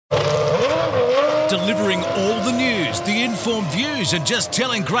delivering all the news, the informed views, and just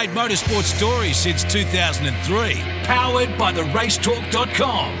telling great motorsport stories since 2003. Powered by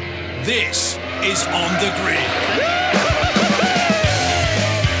theracetalk.com. This is On the Grid.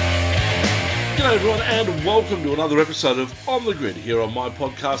 G'day everyone and welcome to another episode of On the Grid here on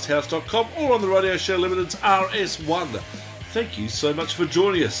mypodcasthouse.com or on the Radio Show Limited's RS1. Thank you so much for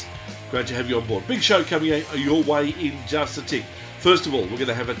joining us. Great to have you on board. Big show coming your way in just a tick. First of all, we're going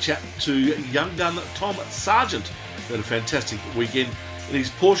to have a chat to young gun Tom Sargent, who had a fantastic weekend in his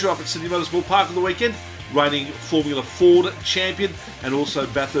Porsche up at Sydney Motorsport Park on the weekend, reigning Formula Ford champion and also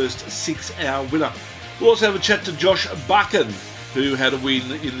Bathurst 6-hour winner. We'll also have a chat to Josh Buchan, who had a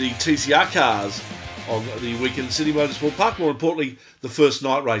win in the TCR cars on the weekend at Sydney Motorsport Park. More importantly, the first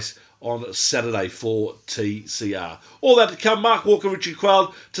night race on Saturday for TCR. All that to come. Mark Walker, Richard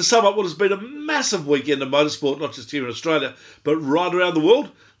Crowell, to sum up what has been a massive weekend of motorsport, not just here in Australia, but right around the world.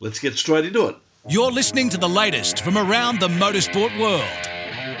 Let's get straight into it. You're listening to the latest from around the motorsport world.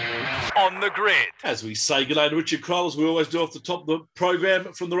 On the Grid. As we say good day to Richard Crowell, as we always do off the top of the program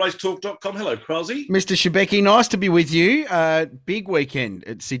from theracetalk.com. Hello, Crowlesy. Mr. Shebeki, nice to be with you. Big weekend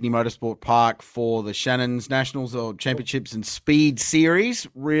at Sydney Motorsport Park for the Shannon's Nationals or Championships and SpeedSeries.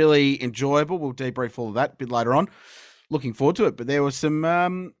 Really enjoyable. We'll debrief all of that a bit later on. Looking forward to it. But there were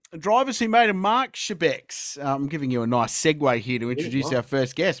some drivers who made a mark, Shebex. I'm giving you a nice segue here to introduce our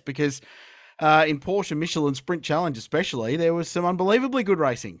first guest because in Porsche Michelin Sprint Challenge especially, there was some unbelievably good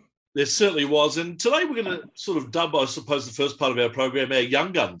racing. There certainly was. And today we're going to sort of dub, I suppose, the first part of our program, our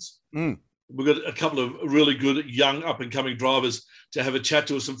young guns. We've got a couple of really good young up-and-coming drivers to have a chat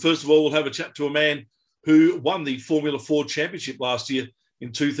to us. And first of all, we'll have a chat to a man who won the Formula Ford Championship last year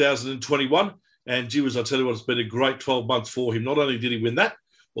in 2021. And gee whiz, I tell you what, it's been a great 12 months for him. Not only did he win that,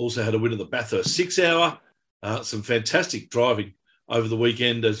 also had a win at the Bathurst 6-hour. Some fantastic driving over the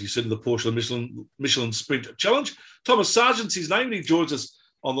weekend, as you said, in the Porsche Michelin Sprint Challenge. Thomas Sargent's his name, and he joins us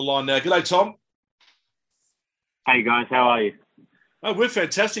on the line now. G'day, Tom. Hey, guys. How are you? Oh, we're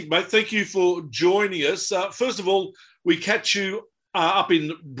fantastic, mate. Thank you for joining us. First of all, we catch you up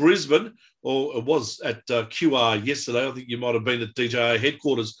in Brisbane, or it was at QR yesterday. I think you might have been at DJR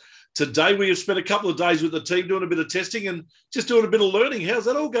headquarters today. We have spent a couple of days with the team doing a bit of testing and just doing a bit of learning. How's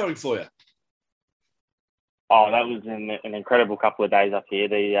that all going for you? Oh, that was an incredible couple of days up here.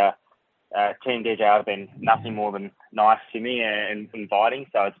 The Team DJR have been nothing more than nice to me and inviting.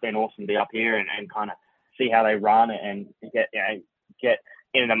 So it's been awesome to be up here and kind of see how they run and get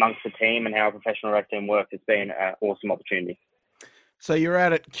in and amongst the team and how a professional race team works. It's been an awesome opportunity. So you're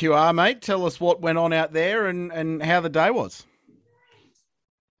out at QR, mate. Tell us what went on out there and how the day was.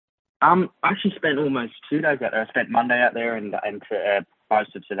 I actually spent almost 2 days out there. I spent Monday out there and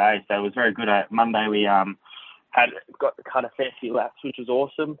most of today. So it was very good. Monday we got a fair few laps, which was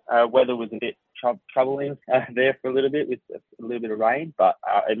awesome. Weather was a bit troubling there for a little bit with a little bit of rain, but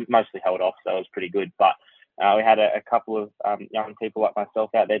it mostly held off, so it was pretty good. But we had a couple of young people like myself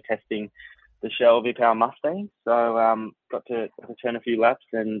out there testing the Shell V-Power Mustang, so got to turn a few laps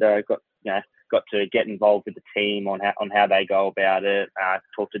and got to get involved with the team on how they go about it,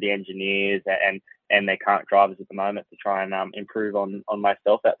 talk to the engineers and their current drivers at the moment to try and improve on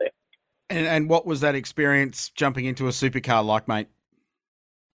myself out there. And what was that experience jumping into a supercar like, mate?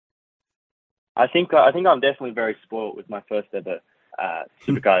 I think I'm definitely very spoiled with my first ever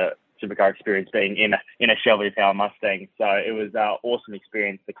supercar experience being in a Shell V-Power Mustang. So it was an awesome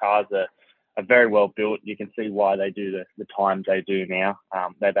experience. The cars are very well built. You can see why they do the times they do now.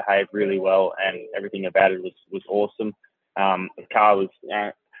 They behave really well, and everything about it was awesome. The car was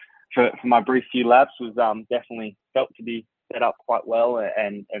for my brief few laps was definitely felt to be set up quite well,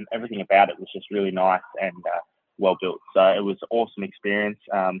 and everything about it was just really nice and well built. So it was an awesome experience.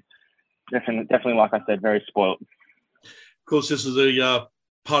 Definitely, like I said, very spoiled. Of course, this is a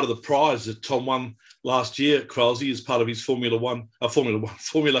part of the prize that Tom won last year at Crowlesy as part of his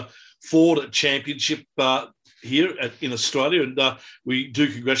Formula Ford Championship here in Australia. And we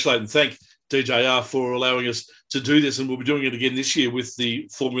do congratulate and thank DJR for allowing us to do this, and we'll be doing it again this year with the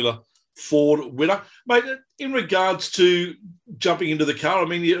Formula Ford winner. Mate, in regards to jumping into the car, I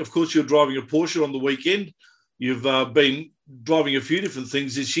mean, of course, you're driving a Porsche on the weekend. You've been driving a few different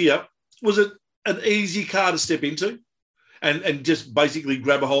things this year. Was it an easy car to step into and just basically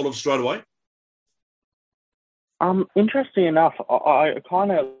grab a hold of straight away? Interesting enough, I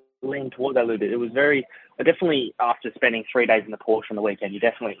kind of leaned towards that a little bit. It was definitely after spending 3 days in the Porsche on the weekend,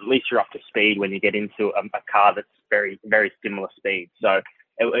 at least you're up to speed when you get into a car that's very, very similar speed. So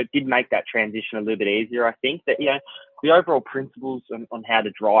it did make that transition a little bit easier. I think that, the overall principles on how to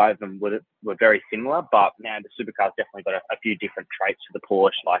drive them were very similar, but now the supercar's definitely got a few different traits to the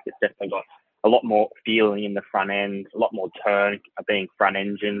Porsche. Like, it's definitely got a lot more feeling in the front end, a lot more turn, being front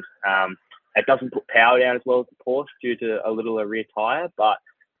engined. It doesn't put power down as well as the Porsche due to a little rear tyre, but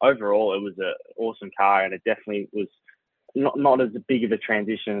overall it was an awesome car, and it definitely was not as big of a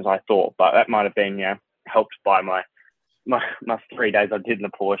transition as I thought, but that might have been helped by my 3 days I did in the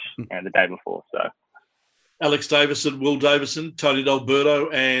Porsche the day before. So Alex Davison, Will Davison, Tony D'Alberto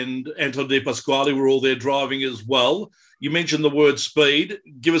and Anton De Pasquale were all there driving as well. You mentioned the word speed.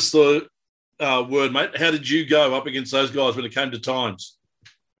 Give us the word, mate. How did you go up against those guys when it came to times?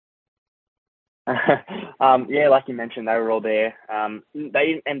 Like you mentioned, they were all there. They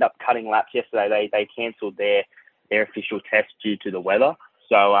didn't end up cutting laps yesterday. They cancelled their official test due to the weather.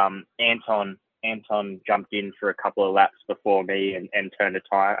 So Anton jumped in for a couple of laps before me and turned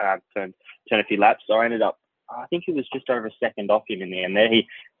a few laps. So I ended up, I think it was just over a second off him in the end there.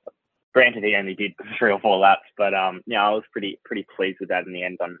 Granted, he only did 3 or 4 laps, but I was pretty pleased with that in the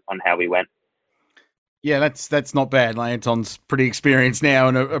end on how we went. Yeah, that's not bad. Anton's pretty experienced now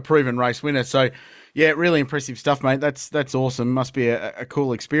and a proven race winner. So, yeah, really impressive stuff, mate. That's awesome. Must be a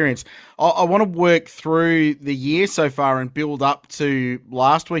cool experience. I want to work through the year so far and build up to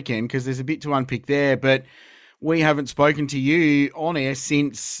last weekend because there's a bit to unpick there. But we haven't spoken to you on air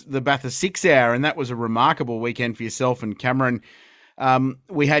since the Bathurst 6 Hour, and that was a remarkable weekend for yourself and Cameron.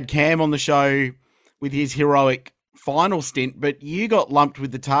 We had Cam on the show with his heroic final stint, but you got lumped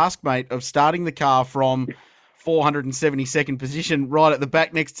with the task, mate, of starting the car from 472nd position right at the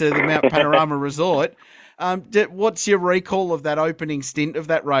back next to the Mount Panorama Resort. What's your recall of that opening stint of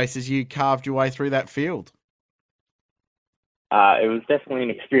that race as you carved your way through that field? It was definitely an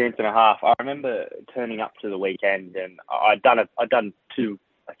experience and a half. I remember turning up to the weekend, and I'd done 2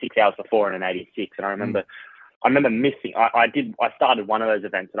 6 hours before in an 86, and I remember missing. I started one of those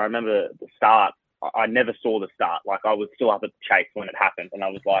events, and I remember the start. I never saw the start. Like, I was still up at Chase when it happened, and I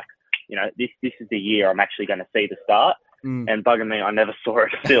was like, this is the year I'm actually going to see the start. And bugging me, I never saw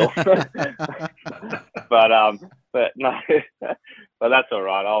it still. but no, but that's all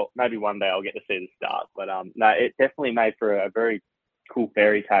right. Maybe one day I'll get to see the start. But no, it definitely made for a very cool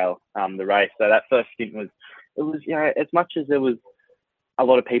fairy tale. The race. So that first stint was as much as there was a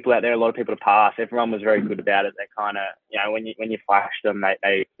lot of people out there, a lot of people to pass, everyone was very good about it. They kind of, when you flashed them,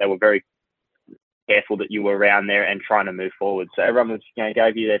 they were very careful that you were around there and trying to move forward. So everyone was,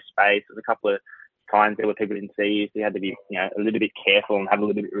 gave you their space. There was a couple of times there where people didn't see you, so you had to be, a little bit careful and have a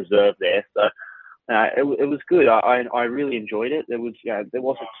little bit reserved there. So it was good. I really enjoyed it. There was, there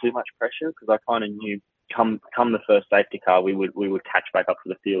wasn't too much pressure because I kind of knew come the first safety car, we would catch back up to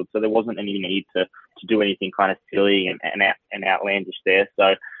the field. So there wasn't any need to do anything kind of silly and outlandish there.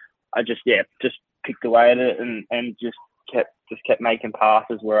 So I just picked away at it and just kept making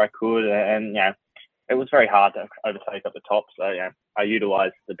passes where I could, and it was very hard to overtake at the top. So I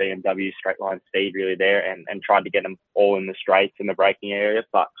utilised the BMW straight line speed really there and tried to get them all in the straights in the braking area.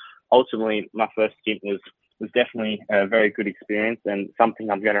 But ultimately, my first stint was definitely a very good experience and something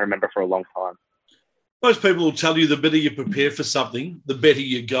I'm going to remember for a long time. Most people will tell you the better you prepare for something, the better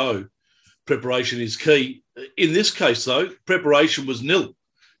you go. Preparation is key. In this case, though, preparation was nil,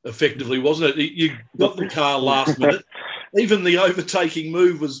 effectively, wasn't it? You got the car last minute. Even the overtaking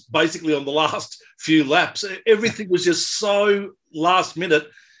move was basically on the last few laps. Everything was just so last minute,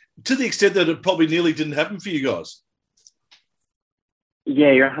 to the extent that it probably nearly didn't happen for you guys. Yeah,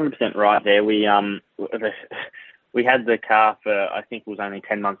 you're 100% right there. We had the car for, I think it was only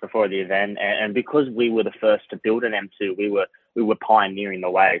 10 months before the event, and because we were the first to build an M2, we were pioneering the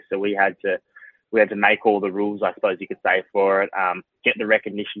way. So we had to make all the rules, I suppose you could say, for it, get the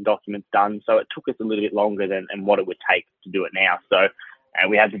recognition documents done. So it took us a little bit longer than what it would take to do it now. So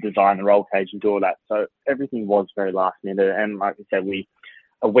we had to design the roll cage and do all that. So everything was very last minute. And like I said,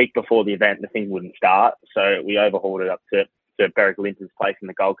 a week before the event, the thing wouldn't start. So we overhauled it up to Beric Linton's place in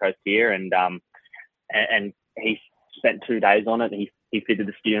the Gold Coast here. And he spent 2 days on it. He fitted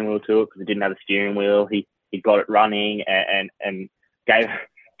the steering wheel to it because it didn't have a steering wheel. He got it running and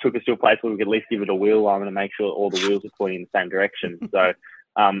took us to a place where we could at least give it a wheel arm and make sure all the wheels are pointing in the same direction. So,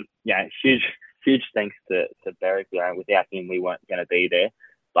 huge thanks to Beric. Without him, we weren't going to be there.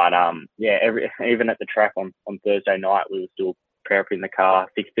 But even at the track on Thursday night, we were still prepping the car,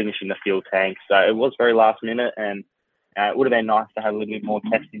 finishing the fuel tank. So it was very last minute, and it would have been nice to have a little bit more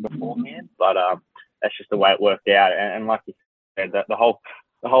testing beforehand. But that's just the way it worked out. And like you said, the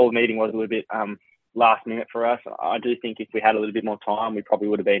whole meeting was a little bit last minute for us. I do think if we had a little bit more time, we probably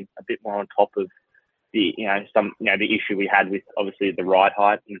would have been a bit more on top of the the issue we had with obviously the ride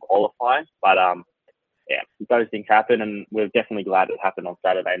height in qualifying. But those things happen, and we're definitely glad it happened on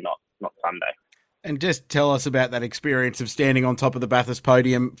Saturday, not Sunday. And just tell us about that experience of standing on top of the Bathurst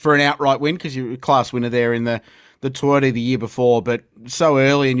podium for an outright win, because you were a class winner there in the Toyota the year before, but so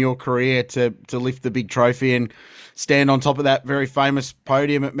early in your career to lift the big trophy and stand on top of that very famous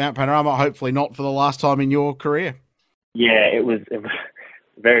podium at Mount Panorama, hopefully not for the last time in your career. Yeah, it was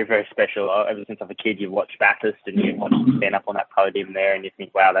very, very special. Ever since I was a kid, you watch Bathurst and you watch them stand up on that podium there and you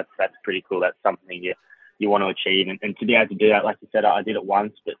think, wow, that's pretty cool. That's something you want to achieve. And to be able to do that, like you said, I did it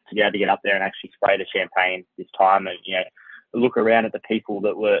once, but to be able to get up there and actually spray the champagne this time and, look around at the people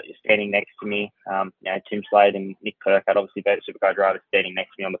that were standing next to me, Tim Slade and Nick Perkett, obviously both Supercar drivers standing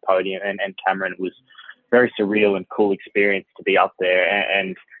next to me on the podium, and Cameron, was very surreal and cool experience to be up there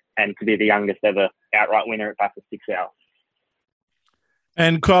and to be the youngest ever outright winner at Bathurst 6 Hours.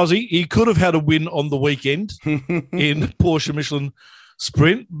 And Krause, he could have had a win on the weekend in Porsche Michelin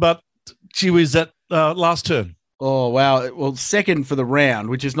Sprint, but gee whiz, that last turn. Oh, wow. Well, second for the round,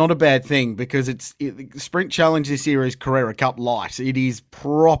 which is not a bad thing because Sprint Challenge this year is Carrera Cup light. It is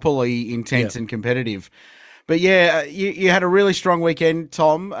properly intense and competitive. But yeah, you had a really strong weekend,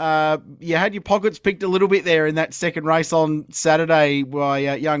 Tom. You had your pockets picked a little bit there in that second race on Saturday by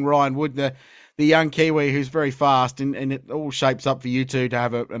young Ryan Wood, the young Kiwi who's very fast, and it all shapes up for you two to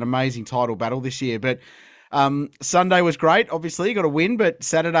have an amazing title battle this year. But Sunday was great. Obviously, you got a win, but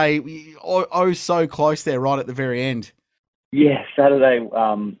Saturday, so close there right at the very end. Yeah, Saturday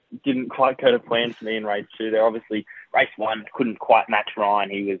didn't quite go to plan for me in race 2. There, obviously, race 1 couldn't quite match Ryan.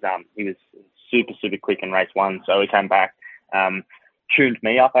 He was super, super quick in race 1, so he came back, tuned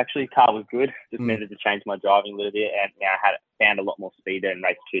me up. Actually, car was good. Just needed to change my driving a little bit, and I found a lot more speed there in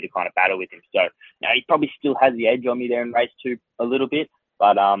race 2 to kind of battle with him. So he probably still has the edge on me there in race 2 a little bit.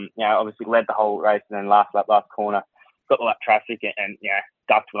 But, obviously led the whole race, and then last corner, got all that traffic and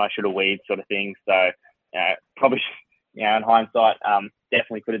ducked when I should have weaved sort of thing. So, probably, in hindsight,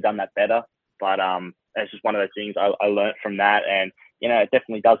 definitely could have done that better. But it's just one of those things I learnt from that. And, it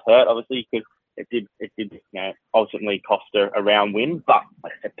definitely does hurt, obviously, because it did ultimately cost a round win. But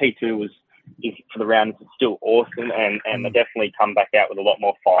like I said, P2 for the round is still awesome. And they definitely come back out with a lot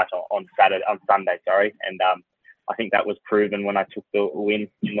more fight on Sunday. And, I think that was proven when I took the win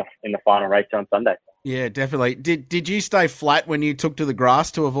in the final race on Sunday. Yeah, definitely. Did you stay flat when you took to the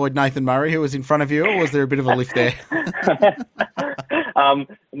grass to avoid Nathan Murray, who was in front of you, or was there a bit of a lift there?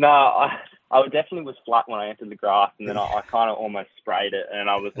 No, I definitely was flat when I entered the grass, and then I kind of almost sprayed it, and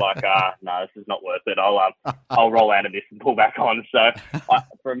I was like, no, this is not worth it. I'll roll out of this and pull back on. So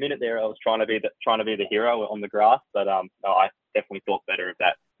for a minute there, I was trying to be the hero on the grass, but no, I definitely thought better of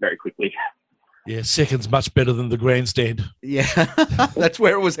that very quickly. Yeah, second's much better than the grandstand. Yeah, that's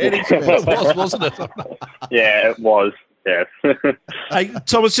where it was heading. It was, wasn't it? Yeah, it was. Yes. Hey,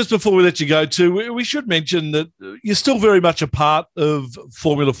 Thomas, just before we let you go too, we should mention that you're still very much a part of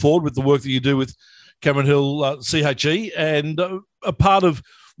Formula Ford with the work that you do with Cameron Hill CHE, and a part of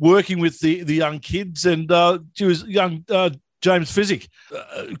working with the young kids, and young James Physick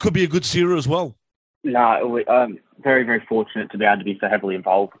could be a good steerer as well. No, I'm very, very fortunate to be able to be so heavily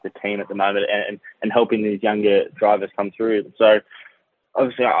involved with the team at the moment and helping these younger drivers come through. So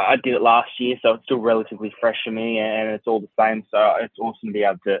obviously I did it last year, so it's still relatively fresh for me, and it's all the same. So it's awesome to be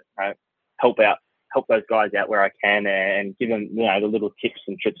able to help those guys out where I can and give them, the little tips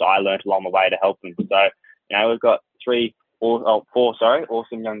and tricks I learned along the way to help them. So, we've got four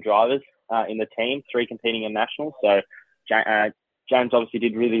awesome young drivers in the team, 3 competing in nationals. So James obviously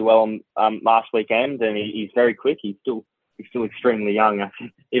did really well on last weekend, and he's very quick. He's still extremely young.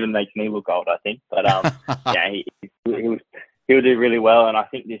 Even makes me look old, I think. But he'll do really well. And I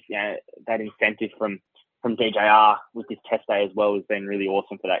think this that incentive from DJR with this test day as well has been really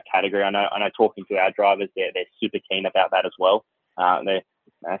awesome for that category. I know talking to our drivers, they're super keen about that as well. They're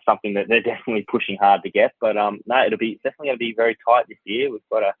something that they're definitely pushing hard to get. But it'll be definitely going to be very tight this year. We've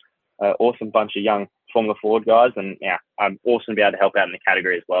got an awesome bunch of young Formula Ford guys, and I'm awesome to be able to help out in the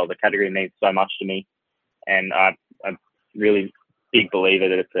category as well. The category means so much to me, and I'm really big believer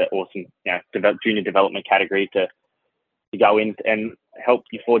that it's an awesome junior development category to go in and help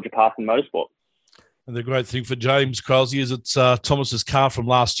you forge your path in motorsport. And the great thing for James Krause is it's Thomas's car from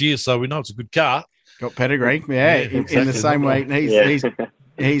last year, so we know it's a good car. Got pedigree, exactly. in the same way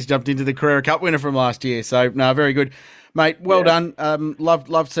he's jumped into the Carrera Cup winner from last year. So no, very good. Mate, well done.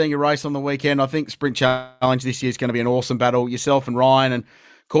 Loved seeing a race on the weekend. I think Sprint Challenge this year is going to be an awesome battle. Yourself and Ryan and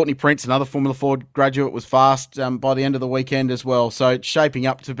Courtney Prince, another Formula Ford graduate, was fast by the end of the weekend as well. So it's shaping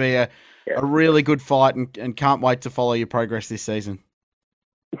up to be a really good fight, and can't wait to follow your progress this season.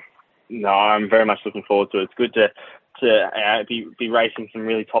 No, I'm very much looking forward to it. It's good to be racing some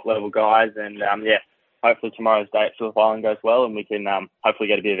really top level guys, and hopefully tomorrow's day at Phillip Island goes well, and we can hopefully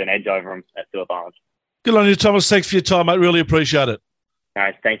get a bit of an edge over them at Phillip Island. Good on you, Thomas. Thanks for your time, mate. Really appreciate it.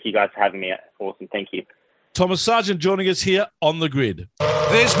 Nice. Thank you guys for having me. Awesome. Thank you. Thomas Sargent joining us here on The Grid.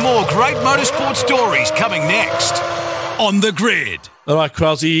 There's more great motorsport stories coming next on The Grid. All right,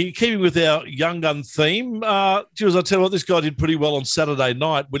 Krause, keeping with our young gun theme, Jules, I'll tell you what, this guy did pretty well on Saturday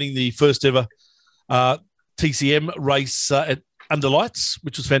night, winning the first ever TCM race at Under Lights,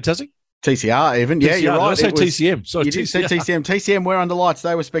 which was fantastic. TCR even. TCR, yeah, you're right. Did I say TCM? Sorry, you did say TCM. TCM were Under Lights.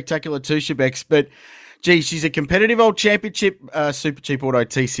 They were spectacular too, Shebex. But, gee, she's a competitive old championship Super Cheap Auto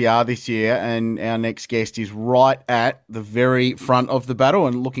TCR this year, and our next guest is right at the very front of the battle,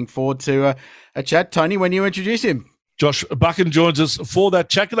 and looking forward to a chat. Tony, when you introduce him. Josh Buchan joins us for that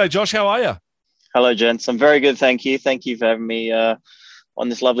chat. G'day, Josh. How are you? Hello, gents. I'm very good, thank you. Thank you for having me on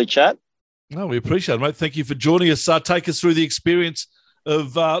this lovely chat. No, we appreciate it, mate. Thank you for joining us. Take us through the experience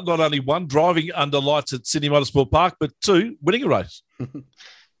of not only one, driving under lights at Sydney Motorsport Park, but two, winning a race.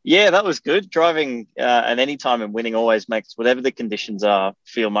 Yeah, that was good. Driving at any time and winning always makes whatever the conditions are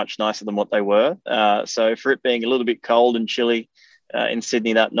feel much nicer than what they were. So for it being a little bit cold and chilly in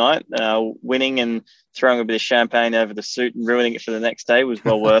Sydney that night, winning and throwing a bit of champagne over the suit and ruining it for the next day was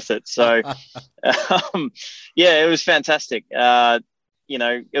well worth it. So, yeah, it was fantastic. You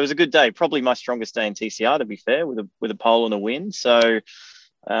know, it was a good day. Probably my strongest day in TCR, to be fair, with a pole and a win. So,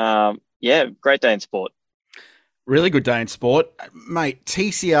 yeah, great day in sport. Really good day in sport. Mate,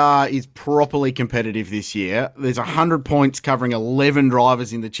 TCR is properly competitive this year. There's 100 points covering 11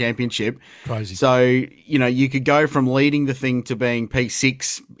 drivers in the championship. Crazy. So, you know, you could go from leading the thing to being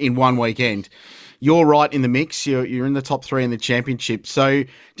P6 in one weekend. You're right in the mix. You're in the top three in the championship. So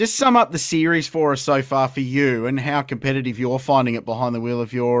just sum up the series for us so far for you and how competitive you're finding it behind the wheel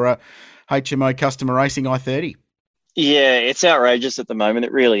of your HMO Customer Racing i30. Yeah, it's outrageous at the moment.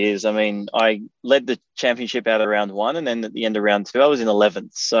 It really is. I mean, I led the championship out of round one, and then at the end of round two, I was in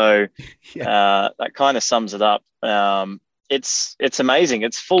 11th. So that kind of sums it up. It's amazing.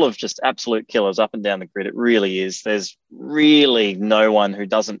 It's full of just absolute killers up and down the grid. It really is. There's really no one who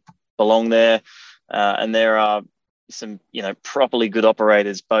doesn't belong there. And there are some, you know, properly good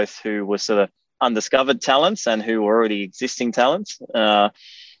operators, both who were sort of undiscovered talents and who were already existing talents. And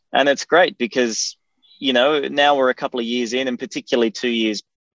it's great because, you know, now we're a couple of years in, and particularly 2 years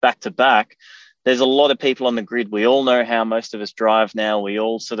back to back, there's a lot of people on the grid. We all know how most of us drive now. We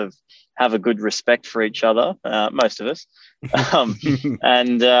all sort of have a good respect for each other, most of us.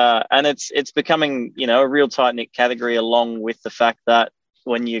 And it's becoming, you know, a real tight-knit category, along with the fact that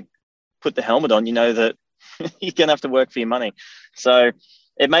when you put the helmet on, you know that you're going to have to work for your money. So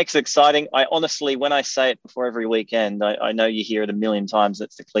it makes it exciting. I honestly, when I say it before every weekend, I know you hear it a million times.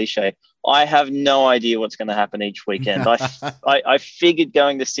 That's the cliche. I have no idea what's going to happen each weekend. I figured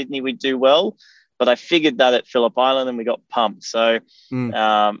going to Sydney we'd do well, but I figured that at Phillip Island and we got pumped. So,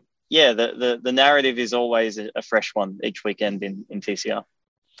 yeah, the narrative is always a fresh one each weekend in TCR.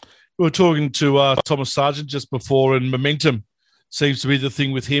 We were talking to Thomas Sargent just before, and momentum seems to be the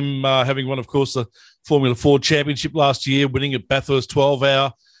thing with him, having won, of course, the Formula 4 Championship last year, winning at Bathurst 12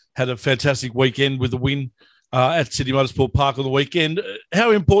 Hour, had a fantastic weekend with a win at Sydney Motorsport Park on the weekend.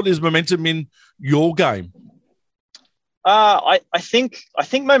 How important is momentum in your game? I think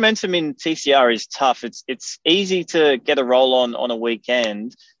momentum in TCR is tough. It's easy to get a roll on a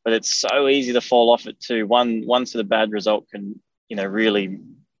weekend, but it's so easy to fall off it too. One sort of bad result can, you know, really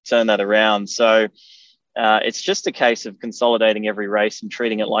turn that around. So it's just a case of consolidating every race and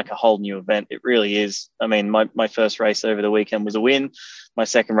treating it like a whole new event. It really is. I mean, my first race over the weekend was a win. My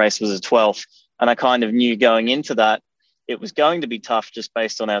second race was a 12th. And I kind of knew going into that, it was going to be tough just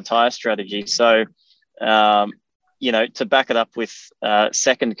based on our tyre strategy. So, you know, to back it up with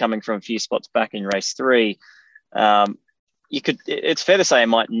second coming from a few spots back in race 3, it's fair to say I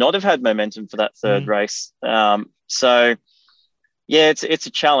might not have had momentum for that third race. So, yeah, it's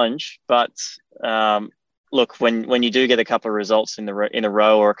a challenge, but look, when you do get a couple of results in a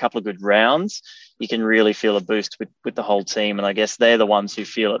row or a couple of good rounds, you can really feel a boost with the whole team. And I guess they're the ones who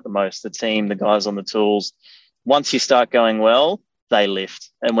feel it the most, the team, the guys on the tools. Once you start going well, they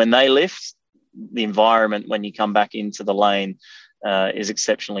lift. And when they lift, the environment when you come back into the lane is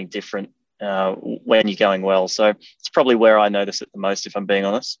exceptionally different when you're going well. So it's probably where I notice it the most, if I'm being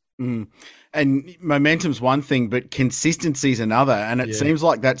honest. And momentum's one thing, but consistency is another. And it seems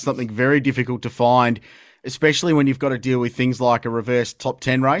like that's something very difficult to find, especially when you've got to deal with things like a reverse top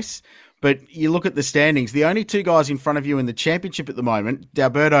 10 race. But you look at the standings, the only two guys in front of you in the championship at the moment,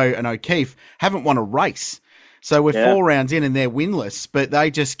 D'Alberto and O'Keefe, haven't won a race. So we're 4 rounds in and they're winless, but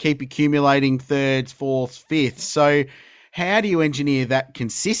they just keep accumulating thirds, fourths, fifths. So How do you engineer that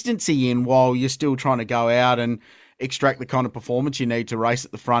consistency in while you're still trying to go out and extract the kind of performance you need to race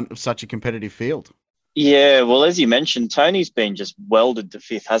at the front of such a competitive field? Yeah, well, as you mentioned, Tony's been just welded to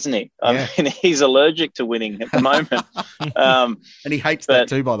fifth, hasn't he? Yeah. I mean, he's allergic to winning at the moment. And he hates that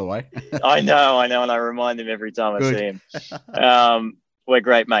too, by the way. I know, and I remind him every time I see him. We're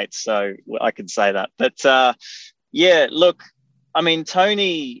great mates, so I can say that. But yeah, look, I mean,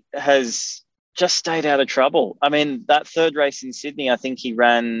 Tony has just stayed out of trouble. I mean, that third race in Sydney, I think he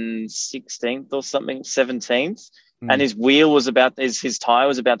ran 16th or something, 17th. And his tyre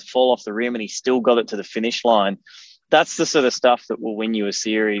was about to fall off the rim and he still got it to the finish line. That's the sort of stuff that will win you a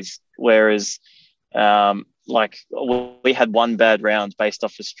series. Whereas, we had one bad round based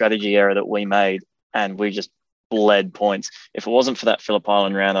off a strategy error that we made and we just bled points. If it wasn't for that Phillip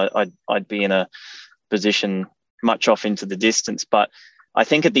Island round, I'd be in a position much off into the distance. But I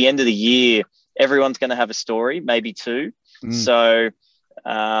think at the end of the year, everyone's going to have a story, maybe two. So,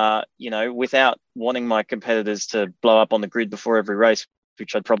 without wanting my competitors to blow up on the grid before every race,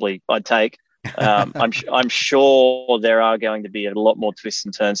 which I'd take, I'm sure there are going to be a lot more twists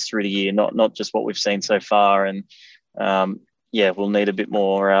and turns through the year, not just what we've seen so far. And we'll need a bit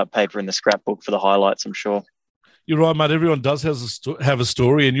more paper in the scrapbook for the highlights, I'm sure. You're right, mate. Everyone does have a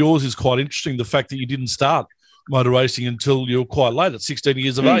story, and yours is quite interesting. The fact that you didn't start motor racing until you were quite late, at 16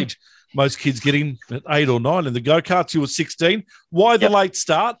 years of age. Most kids get in at 8 or 9. In the go-karts, you were 16. Why the late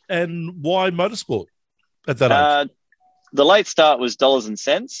start and why motorsport at that age? The late start was dollars and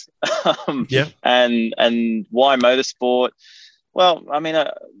cents. And why motorsport? Well, I mean,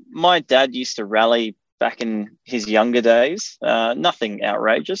 my dad used to rally back in his younger days. Nothing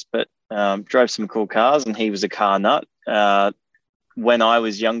outrageous, but drove some cool cars, and he was a car nut. When I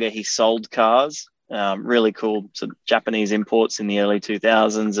was younger, he sold cars. Really cool sort of Japanese imports in the early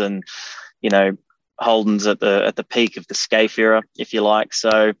 2000s, and Holden's at the peak of the Scaife era, if you like.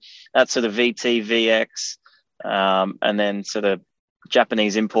 So that's sort of VT, VX, and then sort of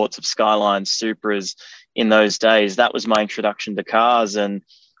Japanese imports of Skyline Supras in those days. That was my introduction to cars, and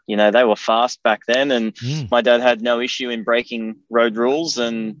they were fast back then, and my dad had no issue in breaking road rules,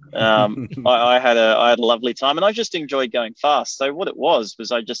 and I had a lovely time, and I just enjoyed going fast. So what it was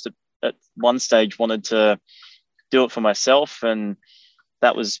I just at one stage wanted to do it for myself, and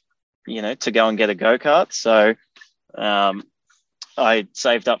that was, to go and get a go-kart. So I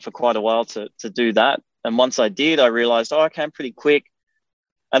saved up for quite a while to do that. And once I did, I realized, I came pretty quick.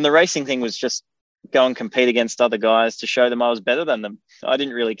 And the racing thing was just go and compete against other guys to show them I was better than them. I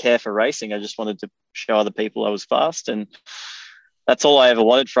didn't really care for racing. I just wanted to show other people I was fast. And that's all I ever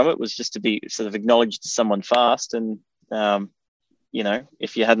wanted from it, was just to be sort of acknowledged as someone fast. And,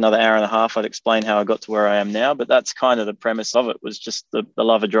 if you had another hour and a half, I'd explain how I got to where I am now. But that's kind of the premise of it, was just the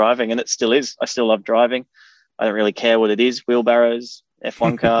love of driving. And it still is. I still love driving. I don't really care what it is, wheelbarrows,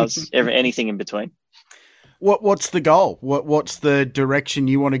 F1 cars, anything in between. What's the goal? What's the direction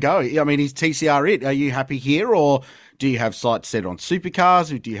you want to go? I mean, is TCR it? Are you happy here, or do you have sights set on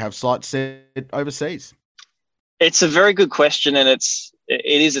supercars, or do you have sights set overseas? It's a very good question, and it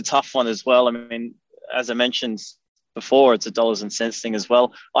is a tough one as well. I mean, as I mentioned before, it's a dollars and cents thing as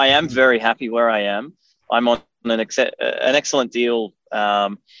well. I am very happy where I am. I'm on an excellent deal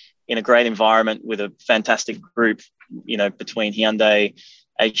in a great environment with a fantastic group, between Hyundai,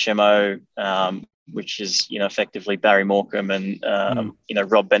 HMO, which is, effectively Barry Morecambe and,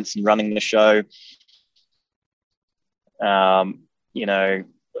 Rob Benson running the show. I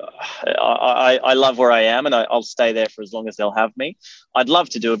love where I am, and I'll stay there for as long as they'll have me. I'd love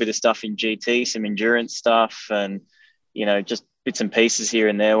to do a bit of stuff in GT, some endurance stuff, and, just bits and pieces here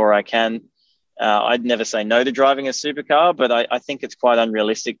and there where I can. I'd never say no to driving a supercar, but I think it's quite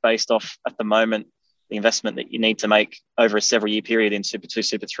unrealistic based off, at the moment, the investment that you need to make over a several year period in Super 2,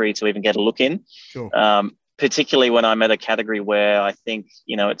 Super 3 to even get a look in. Sure. Particularly when I'm at a category where I think,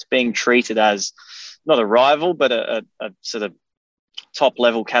 it's being treated as not a rival, but a sort of top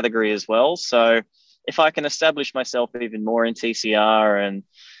level category as well. So if I can establish myself even more in TCR and,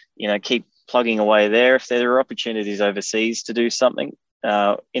 keep plugging away there, if there are opportunities overseas to do something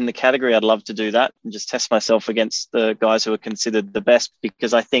in the category, I'd love to do that and just test myself against the guys who are considered the best,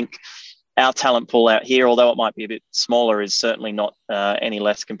 because I think our talent pool out here, although it might be a bit smaller, is certainly not any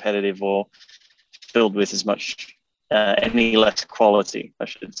less competitive or filled with as much, any less quality, I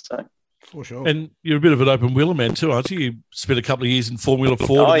should say. For sure. And you're a bit of an open wheeler man too, aren't you? You spent a couple of years in Formula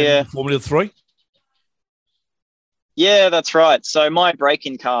 4 and Formula 3. Yeah, that's right. So my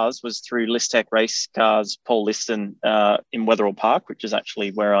break-in cars was through Listec Race Cars, Paul Liston in Wetherill Park, which is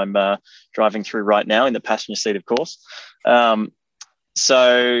actually where I'm driving through right now in the passenger seat, of course.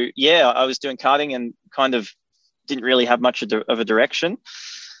 So, yeah, I was doing karting and kind of didn't really have much of a direction.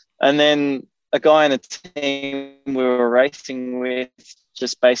 And then a guy in a team we were racing with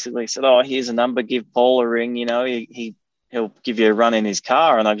just basically said, "Oh, here's a number, give Paul a ring, you know, he'll give you a run in his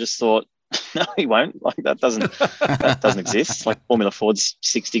car." And I just thought, no, he won't. Like that doesn't exist. Like Formula Ford's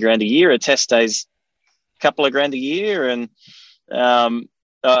 $60,000 a year, a test day's a couple of grand a year, and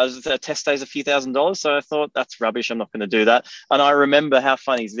a test day's a few $1,000s. So I thought, that's rubbish. I'm not going to do that. And I remember, how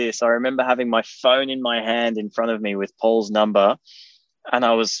funny is this? I remember having my phone in my hand in front of me with Paul's number, and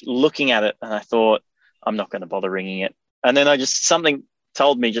I was looking at it, and I thought, I'm not going to bother ringing it. And then something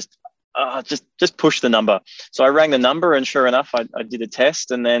told me just push the number. So I rang the number, and sure enough, I did a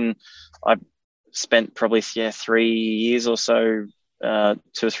test, and then I spent probably 3 years or so, 2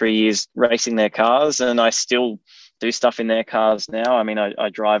 or 3 years racing their cars, and I still do stuff in their cars now. I mean, I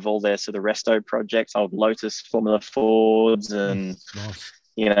drive all their sort of resto projects, old Lotus Formula Fords, and Nice.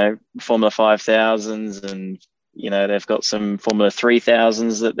 you know, Formula 5000s, and you know, they've got some Formula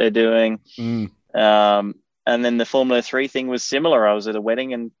 3000s that they're doing. And then the Formula 3 thing was similar. I was at a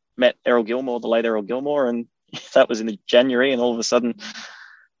wedding and met Errol Gilmore, the late Errol Gilmore, and that was in January, and all of a sudden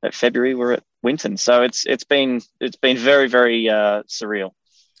at February we're at Winton. So it's been very, very surreal.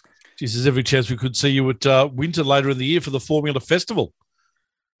 Geez, there's every chance we could see you at Winton later in the year for the Formula Festival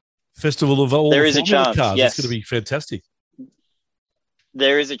of all there the is Formula a chance, cars. yes. It's going to be fantastic.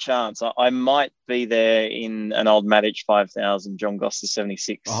 There is a chance. I might be there in an old Matic 5000, John Gosser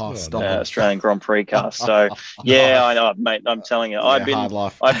 76, Oh, stop it. Australian Grand Prix car. So yeah, I know, mate. I'm telling you, I've been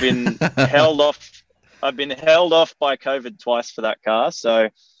held off. I've been held off by COVID twice for that car. So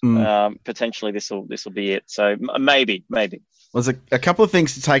potentially this will be it. So maybe. There's a couple of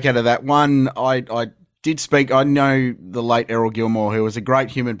things to take out of that. One, I did speak. I know the late Errol Gilmore, who was a great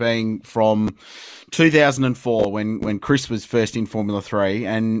human being from 2004 when Chris was first in Formula 3,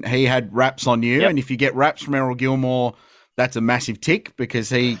 and he had raps on you. Yep. And if you get raps from Errol Gilmore, that's a massive tick, because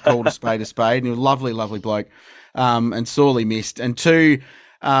he called a spade, and he was a lovely, lovely bloke, and sorely missed. And two,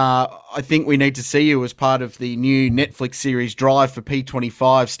 I think we need to see you as part of the new Netflix series Drive for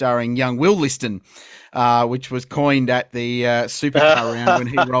P25, starring young Will Liston, which was coined at the Supercar round when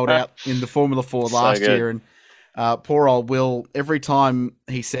he rolled out in the Formula 4 last year. And poor old Will, every time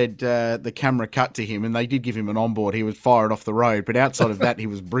he said the camera cut to him, and they did give him an onboard, he was fired off the road. But outside of that, he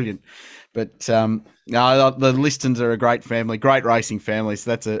was brilliant. But no, the Listons are a great family, great racing family, so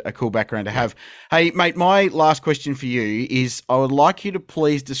that's a cool background to have. Hey, mate, my last question for you is, I would like you to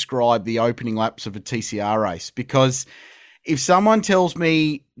please describe the opening laps of a TCR race, because if someone tells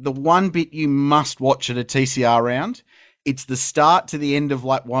me the one bit you must watch at a TCR round, it's the start to the end of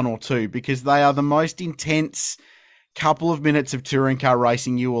lap 1 or 2, because they are the most intense couple of minutes of touring car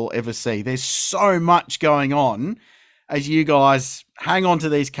racing you will ever see. There's so much going on as you guys hang on to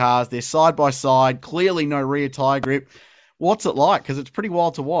these cars. They're side by side, clearly no rear tyre grip. What's it like? Because it's pretty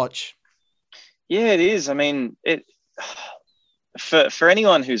wild to watch. Yeah, it is. I mean, for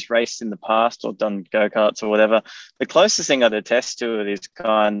anyone who's raced in the past or done go-karts or whatever, the closest thing I'd attest to it is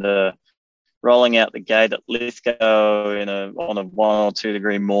kind of rolling out the gate at Lithgow on a 1 or 2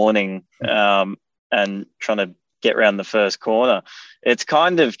 degree morning, and trying to get around the first corner. It's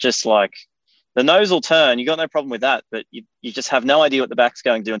kind of just like, the nose will turn. You got no problem with that, but you just have no idea what the back's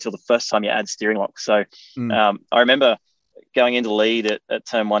going to do until the first time you add steering lock. So I remember going into lead at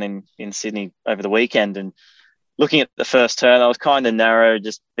turn 1 in Sydney over the weekend, and looking at the first turn, I was kind of narrow,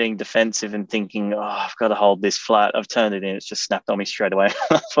 just being defensive and thinking, I've got to hold this flat. I've turned it in. It's just snapped on me straight away.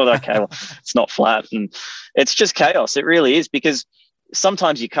 I thought, okay, well, it's not flat. And it's just chaos. It really is, because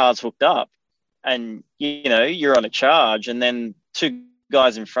sometimes your car's hooked up and, you're on a charge, and then 2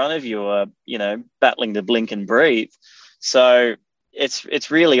 guys in front of you are, battling to blink and breathe. So it's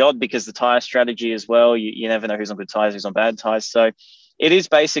really odd, because the tire strategy as well, you never know who's on good tires, who's on bad tires. So it is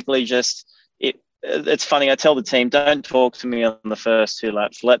basically just, it's funny. I tell the team, don't talk to me on the first 2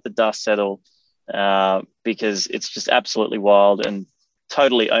 laps, let the dust settle, because it's just absolutely wild and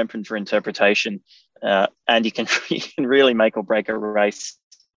totally open for interpretation. And you can really make or break a race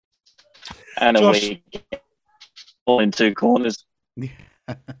and a week all in 2 corners.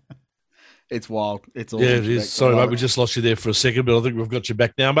 It's wild. It's awesome. Yeah, it is. Sorry, mate, we just lost you there for a second, but I think we've got you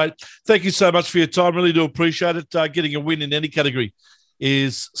back now, mate. Thank you so much for your time. Really do appreciate it. Getting a win in any category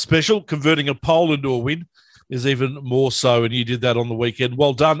is special. Converting a pole into a win is even more so, and you did that on the weekend.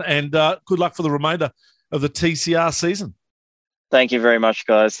 Well done, and good luck for the remainder of the TCR season. Thank you very much,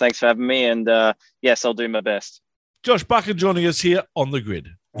 guys. Thanks for having me, and yes, I'll do my best. Josh Buchan joining us here on The Grid.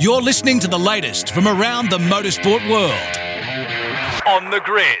 You're listening to the latest from around the motorsport world. On The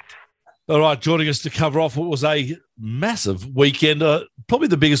Grid. All right, joining us to cover off what was a massive weekend, probably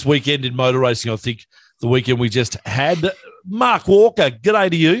the biggest weekend in motor racing, I think, the weekend we just had. Mark Walker, g'day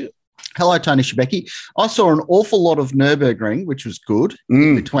to you. Hello, Tony Shebeki. I saw an awful lot of Nürburgring, which was good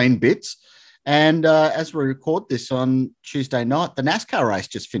in between bits. And as we record this on Tuesday night, the NASCAR race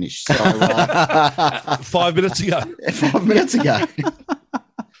just finished. So 5 minutes ago. 5 minutes ago.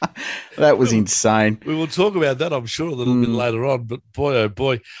 That was insane. We will talk about that, I'm sure, a little bit later on. But boy, oh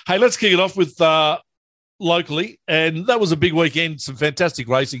boy. Hey, let's kick it off with locally. And that was a big weekend. Some fantastic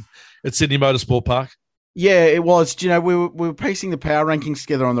racing at Sydney Motorsport Park. Yeah, it was. You know, we were piecing the power rankings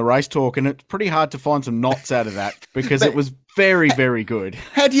together on the race talk, and it's pretty hard to find some knots out of that because it was very, very good.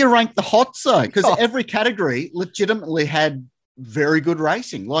 How do you rank the hots, though? Because every category legitimately had very good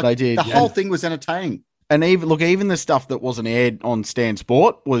racing. Like they did. The whole thing was entertaining. And even the stuff that wasn't aired on Stan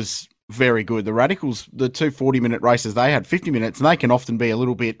Sport was very good. The Radicals, the 2 40-minute races, they had 50 minutes, and they can often be a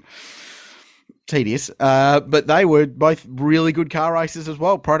little bit tedious, but they were both really good car races as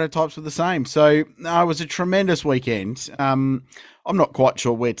well. Prototypes were the same. So it was a tremendous weekend. I'm not quite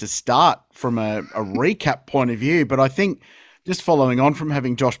sure where to start from a recap point of view, but I think just following on from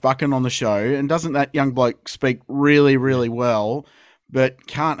having Josh Buchan on the show, and doesn't that young bloke speak really, really well, but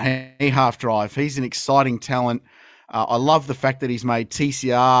can't he half drive? He's an exciting talent. I love the fact that he's made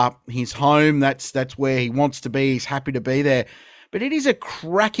TCR his home. That's where he wants to be. He's happy to be there. But it is a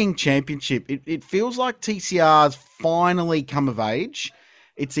cracking championship. It feels like TCR's finally come of age.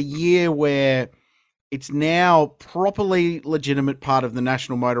 It's a year where it's now properly legitimate part of the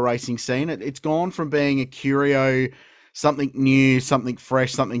national motor racing scene. It's gone from being a curio, something new, something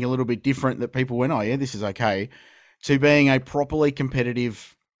fresh, something a little bit different that people went, oh yeah, this is okay, to being a properly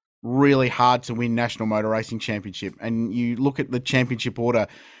competitive, really hard to win national motor racing championship. And you look at the championship order,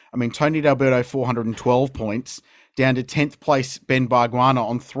 I mean, Tony D'Alberto, 412 points, down to 10th place Ben Barguana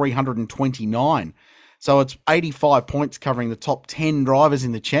on 329. So it's 85 points covering the top 10 drivers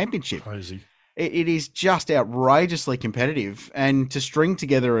in the championship. Crazy. It is just outrageously competitive. And to string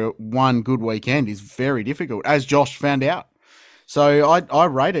together one good weekend is very difficult, as Josh found out. So I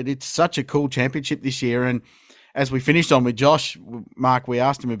rate it. It's such a cool championship this year. And as we finished on with Josh, Mark, we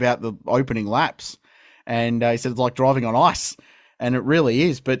asked him about the opening laps. And he said it's like driving on ice. And it really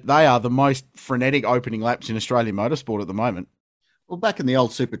is, but they are the most frenetic opening laps in Australian motorsport at the moment. Well, back in the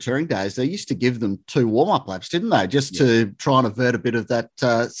old Super Touring days, they used to give them 2 warm-up laps, didn't they? Just to try and avert a bit of that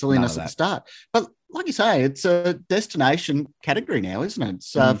silliness at the start. But like you say, it's a destination category now, isn't it?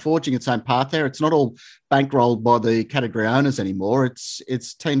 It's forging its own path there. It's not all bankrolled by the category owners anymore.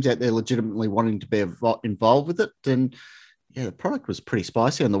 It's teams out there legitimately wanting to be involved with it. And yeah, the product was pretty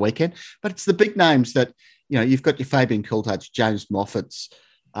spicy on the weekend. But it's the big names that, you know, you've got your Fabian Coulthard, James Moffats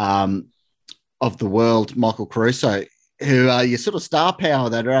of the world, Michael Caruso, who are your sort of star power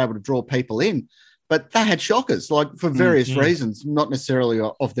that are able to draw people in. But they had shockers, like for various reasons, not necessarily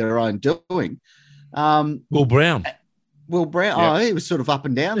of their own doing. Will Brown. Oh, he was sort of up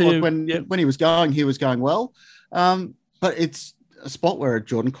and down. Like when he was going well. But it's a spot where a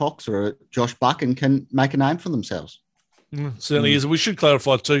Jordan Cox or a Josh Buchan can make a name for themselves. Certainly is. And we should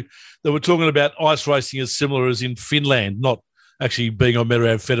clarify too that we're talking about ice racing as similar as in Finland, not actually being on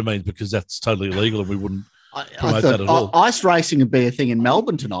methamphetamines, because that's totally illegal and we wouldn't promote that at all. Ice racing would be a thing in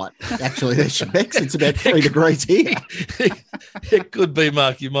Melbourne tonight. Actually, it's about 3 degrees here. It could be,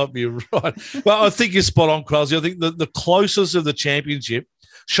 Mark. You might be right. Well, I think you're spot on, Krause. I think the closest of the championship,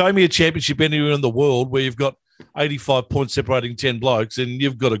 show me a championship anywhere in the world where you've got 85 points separating 10 blokes and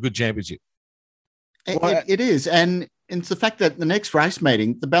you've got a good championship. It is. And it's the fact that the next race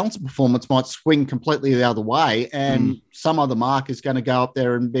meeting, the balance of performance might swing completely the other way, and some other mark is going to go up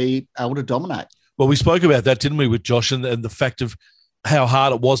there and be able to dominate. Well, we spoke about that, didn't we, with Josh, and the fact of how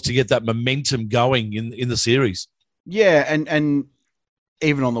hard it was to get that momentum going in the series. Yeah, and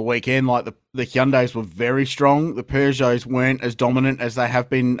even on the weekend, like the Hyundais were very strong. The Peugeots weren't as dominant as they have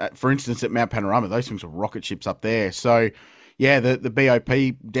been, for instance, at Mount Panorama. Those things were rocket ships up there. So, yeah, the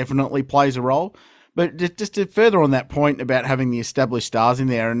BOP definitely plays a role. But just to further on that point about having the established stars in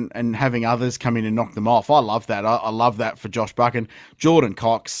there and having others come in and knock them off, I love that. I love that for Josh Buchan. Jordan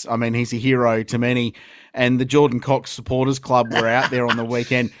Cox, I mean, he's a hero to many. And the Jordan Cox Supporters Club were out there on the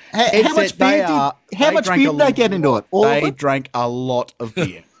weekend. How much beer did they get into it? They drank a lot of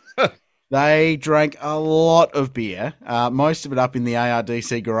beer. They drank a lot of beer, most of it up in the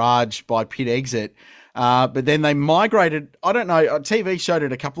ARDC garage by pit exit. But then they migrated, I don't know, TV showed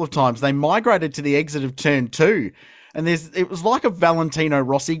it a couple of times, they migrated to the exit of turn 2. And it was like a Valentino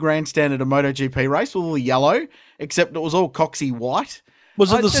Rossi grandstand at a MotoGP race with all the yellow, except it was all Coxy white.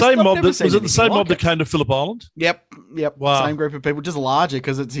 Was it the same mob that came to Phillip Island? Yep. Wow. Same group of people, just larger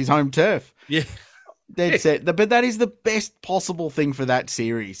because it's his home turf. Yeah. Dead set. But that is the best possible thing for that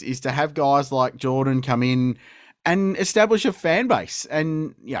series, is to have guys like Jordan come in and establish a fan base.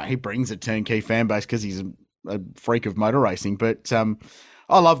 And, he brings a turnkey fan base because he's a freak of motor racing. But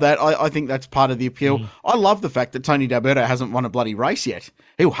I love that. I think that's part of the appeal. I love the fact that Tony D'Alberto hasn't won a bloody race yet.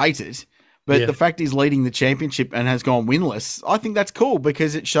 He'll hate it. But the fact he's leading the championship and has gone winless, I think that's cool,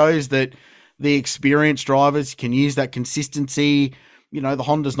 because it shows that the experienced drivers can use that consistency. The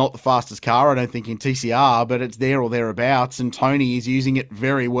Honda's not the fastest car, I don't think, in TCR, but it's there or thereabouts. And Tony is using it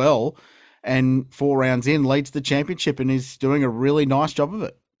very well. And 4 rounds in, leads the championship and is doing a really nice job of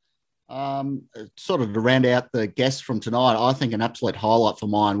it. Sort of to round out the guests from tonight, I think an absolute highlight for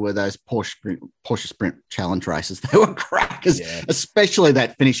mine were those Porsche Sprint challenge races. They were crackers, especially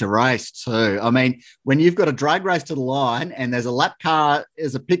that finisher race too. I mean, when you've got a drag race to the line and there's a lap car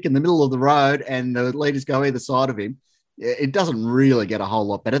as a pick in the middle of the road and the leaders go either side of him, it doesn't really get a whole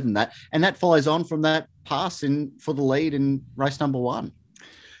lot better than that. And that follows on from that pass in for the lead in race number 1.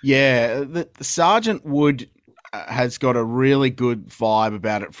 Yeah, the Sargent has got a really good vibe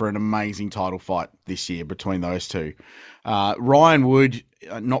about it for an amazing title fight this year between those two. Ryan Wood,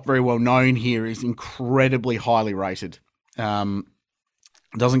 not very well known here, is incredibly highly rated. Doesn't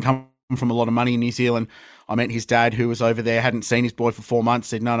come from a lot of money in New Zealand. I met his dad, who was over there, hadn't seen his boy for 4 months,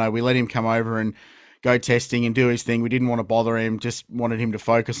 said, no, we let him come over and go testing and do his thing. We didn't want to bother him, just wanted him to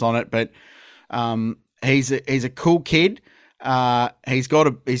focus on it. But he's a cool kid. He's got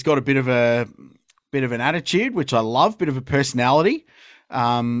a bit of an attitude, which I love, bit of a personality.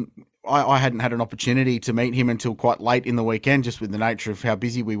 I hadn't had an opportunity to meet him until quite late in the weekend, just with the nature of how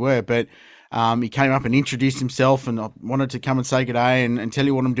busy we were. But he came up and introduced himself, and I wanted to come and say good day and tell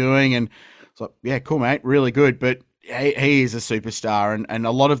you what I'm doing. And it's like, yeah, cool, mate, really good. But he is a superstar, and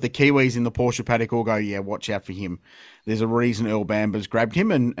a lot of the Kiwis in the Porsche paddock all go, yeah, watch out for him. There's a reason Earl Bamber's grabbed him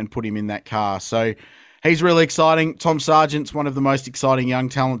and put him in that car. So he's really exciting. Tom Sargent's one of the most exciting young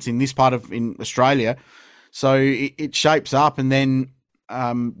talents in this part of in Australia. So it shapes up, and then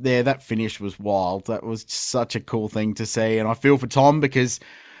that finish was wild. That was such a cool thing to see, and I feel for Tom, because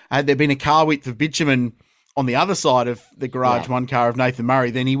had there been a car width of bitumen on the other side of the Garage 1 car of Nathan Murray,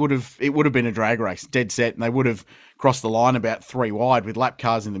 then it would have been a drag race, dead set, and they would have crossed the line about 3 wide with lap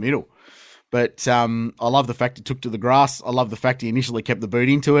cars in the middle. But I love the fact he took to the grass. I love the fact he initially kept the boot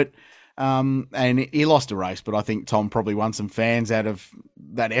into it. And he lost a race, but I think Tom probably won some fans out of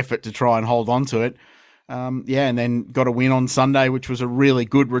that effort to try and hold on to it. And then got a win on Sunday, which was a really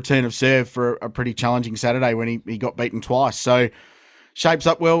good return of serve for a pretty challenging Saturday when he got beaten twice. So shapes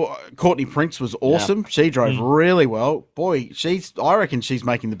up well. Courtney Prince was awesome. Yeah. She drove really well. Boy, I reckon she's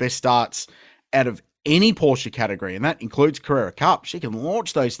making the best starts out of any Porsche category, and that includes Carrera Cup. She can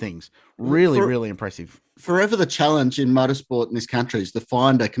launch those things. Really impressive. Forever the challenge in motorsport in this country is to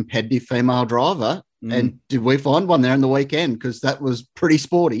find a competitive female driver. And did we find one there in the weekend? Because that was pretty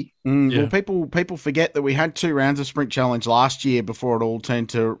sporty. Well, people forget that we had 2 rounds of Sprint Challenge last year before it all turned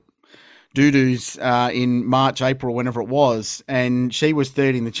to doo-doos in March, April, whenever it was. And she was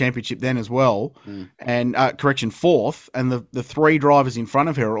third in the championship then as well. And, fourth. And the 3 drivers in front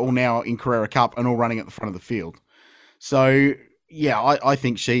of her are all now in Carrera Cup and all running at the front of the field. So, yeah, I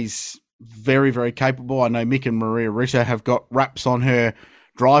think she's very, very capable. I know Mick and Maria Ritter have got raps on her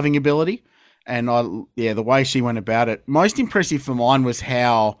driving ability. And the way she went about it, most impressive for mine was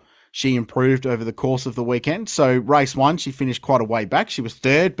how she improved over the course of the weekend. So race 1, she finished quite a way back. She was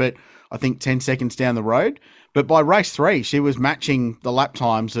third, but I think 10 seconds down the road. But by race 3, she was matching the lap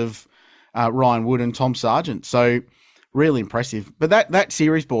times of Ryan Wood and Tom Sargent. So really impressive. But that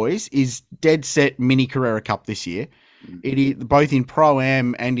series, boys, is dead set mini Carrera Cup this year. It is both in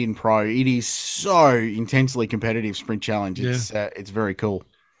Pro-Am and in Pro. It is so intensely competitive Sprint Challenge. It's very cool.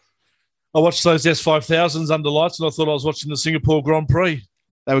 I watched those S5000s under lights, and I thought I was watching the Singapore Grand Prix.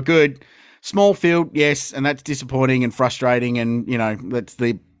 They were good. Small field, yes, and that's disappointing and frustrating, and, that's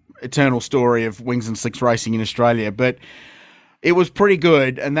the eternal story of wings and slicks racing in Australia. But it was pretty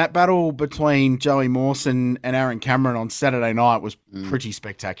good, and that battle between Joey Mawson and Aaron Cameron on Saturday night was pretty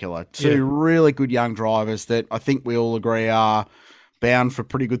spectacular. 2 really good young drivers that I think we all agree are bound for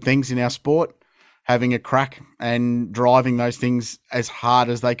pretty good things in our sport, having a crack and driving those things as hard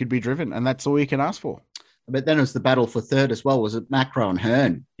as they could be driven, and that's all you can ask for. But then it was the battle for third as well. Was it Macro and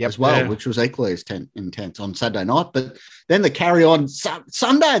Hearn as well, which was equally as intense on Saturday night. But then the carry on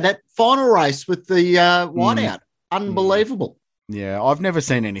Sunday, that final race with the whiteout, unbelievable. Yeah, I've never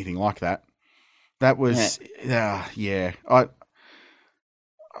seen anything like that. That was, I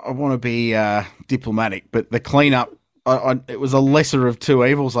want to be diplomatic, but the cleanup, it was a lesser of 2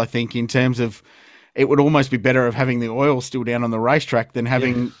 evils, I think, in terms of it would almost be better of having the oil still down on the racetrack than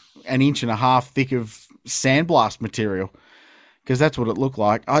having an inch and a half thick of sandblast material, because that's what it looked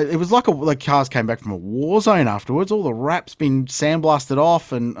like. It was like the cars came back from a war zone afterwards. All the wrap's been sandblasted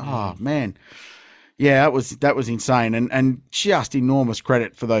off, and oh man, yeah, that was insane, and just enormous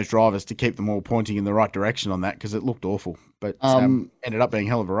credit for those drivers to keep them all pointing in the right direction on that, because it looked awful, but ended up being a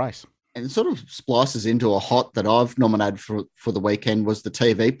hell of a race. And it sort of splices into a hot that I've nominated for the weekend was the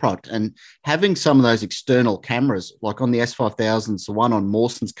TV product, and having some of those external cameras, like on the S5000s, the one on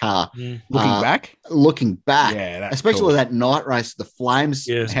Mawson's car, looking back, yeah, especially cool. with that night race, the flames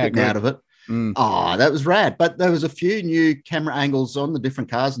spitting out of it. Oh, that was rad. But there was a few new camera angles on the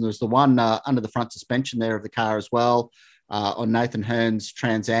different cars, and there was the one under the front suspension there of the car as well, on Nathan Hearn's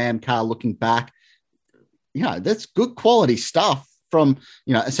Trans Am car looking back. That's good quality stuff from,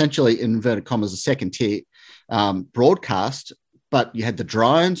 essentially, in inverted commas, a second tier broadcast. But you had the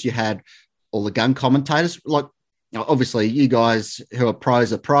drones, you had all the gun commentators. Like, obviously, you guys who are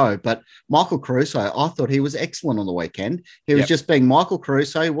pros are pro, but Michael Caruso, I thought he was excellent on the weekend. He was just being Michael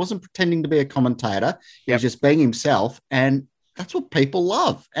Caruso. He wasn't pretending to be a commentator. He was just being himself, and that's what people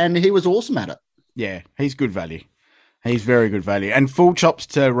love. And he was awesome at it. Yeah, he's good value. He's very good value. And full chops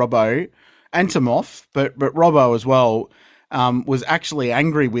to Robbo and to Moff, but Robbo as well. Was actually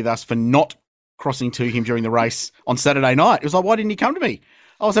angry with us for not crossing to him during the race on Saturday night. It was like, why didn't he come to me?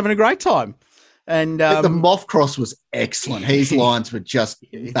 I was having a great time. And the Moff cross was excellent. His lines were just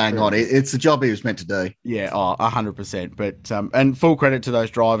bang on. It's the job he was meant to do. Yeah, 100%. But and full credit to those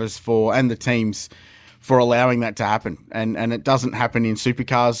drivers and the teams for allowing that to happen. And it doesn't happen in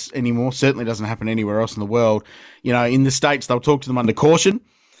supercars anymore. Certainly doesn't happen anywhere else in the world. In the States, they'll talk to them under caution.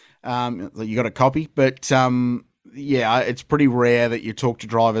 You got a copy, but it's pretty rare that you talk to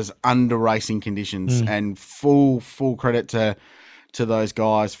drivers under racing conditions, and full credit to those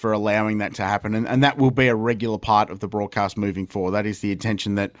guys for allowing that to happen. And that will be a regular part of the broadcast moving forward. That is the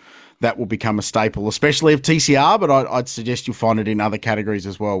intention that will become a staple, especially of TCR, but I'd suggest you'll find it in other categories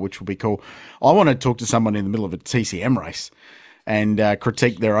as well, which will be cool. I want to talk to someone in the middle of a TCM race and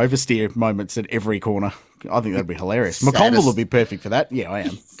critique their oversteer moments at every corner. I think that'd be hilarious. McConville would be perfect for that. Yeah, I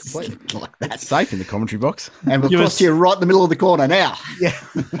am. Completely. Like that. That's safe in the commentary box. And we'll cross you right in the middle of the corner now. Yeah.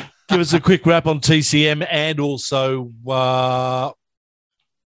 Give us a quick wrap on TCM and also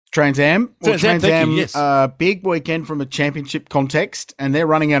Trans Am. Trans Am, yes. Big weekend from a championship context, and they're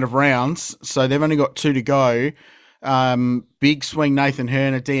running out of rounds, so they've only got 2 to go. Big swing Nathan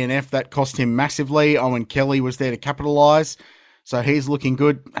Hearn at DNF. That cost him massively. Owen Kelly was there to capitalise. So he's looking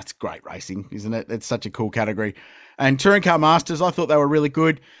good. That's great racing, isn't it? It's such a cool category. And Touring Car Masters, I thought they were really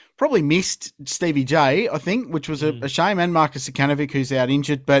good. Probably missed Stevie J, I think, which was a shame, and Marcus Sukanovic, who's out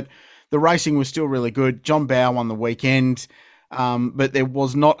injured. But the racing was still really good. John Bowe won the weekend. But there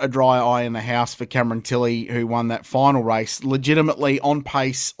was not a dry eye in the house for Cameron Tilley, who won that final race legitimately on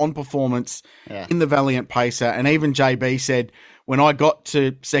pace, on performance, in the Valiant Pacer. And even JB said, when I got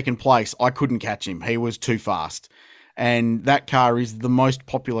to second place, I couldn't catch him. He was too fast. And that car is the most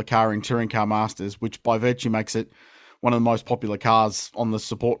popular car in Touring Car Masters, which by virtue makes it one of the most popular cars on the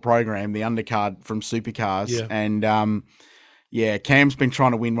support program, the undercard from Supercars. Yeah. And Cam's been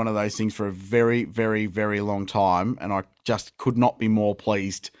trying to win one of those things for a very, very, very long time, and I just could not be more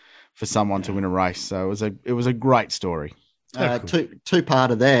pleased for someone to win a race. So it was a great story. Cool. Two part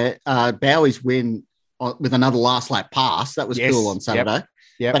of there. Bowie's win with another last lap pass. That was cool on Saturday.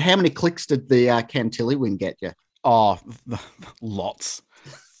 Yep. But how many clicks did the Cam Tilley win get you? Oh, lots.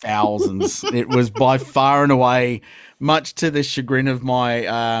 Thousands. It was by far and away, much to the chagrin of my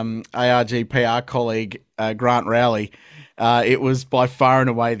ARG PR colleague, Grant Rowley, it was by far and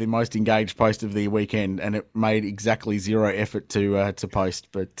away the most engaged post of the weekend, and it made exactly zero effort to post.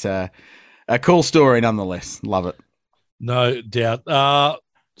 But a cool story nonetheless. Love it. No doubt.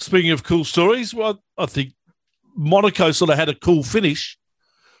 Speaking of cool stories, well, I think Monaco sort of had a cool finish.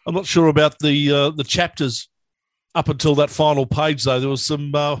 I'm not sure about the chapters up until that final page, though. There was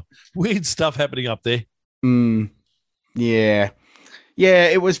some weird stuff happening up there. Yeah,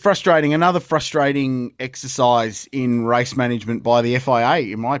 it was frustrating. Another frustrating exercise in race management by the FIA,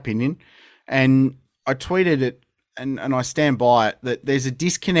 in my opinion. And I tweeted it, and I stand by it, that there's a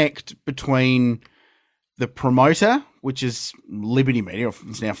disconnect between the promoter, which is Liberty Media,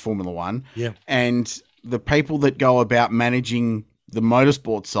 it's now Formula One, and the people that go about managing the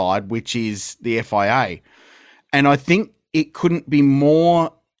motorsport side, which is the FIA. And I think it couldn't be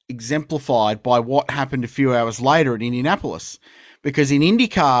more exemplified by what happened a few hours later at Indianapolis. Because in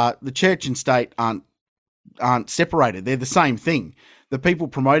IndyCar, the church and state aren't separated. They're the same thing. the people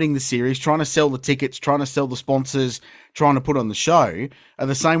promoting the series, trying to sell the tickets, trying to sell the sponsors, trying to put on the show, are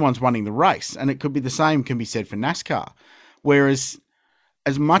the same ones running the race. And it could be the same can be said for NASCAR. Whereas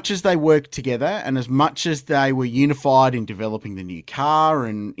as much as they worked together and as much as they were unified in developing the new car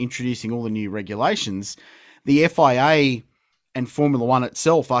and introducing all the new regulations, the FIA and Formula One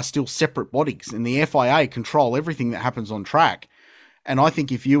itself are still separate bodies, and the FIA control everything that happens on track. And I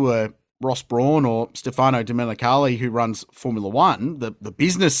think if you were Ross Brawn or Stefano Domenicali, who runs Formula One, the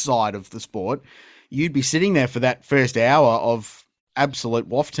business side of the sport, you'd be sitting there for that first hour of absolute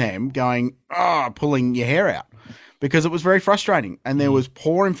waftam going, pulling your hair out, because it was very frustrating. And there was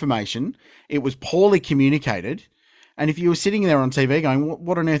poor information. It was poorly communicated. And if you were sitting there on TV going,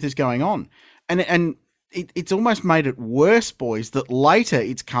 what on earth is going on? And it's almost made it worse, boys, that later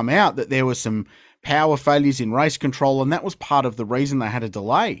it's come out that there were some power failures in race control, and that was part of the reason they had a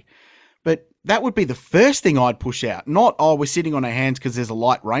delay. But that would be the first thing I'd push out, not, we're sitting on our hands because there's a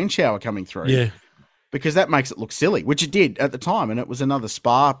light rain shower coming through. Yeah. Because that makes it look silly, which it did at the time, and it was another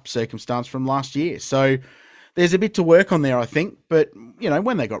Spa circumstance from last year. So there's a bit to work on there, I think. But,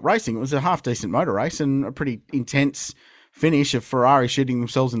 when they got racing, it was a half-decent motor race and a pretty intense finish of Ferrari shooting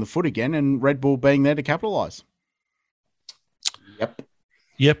themselves in the foot again and Red Bull being there to capitalise.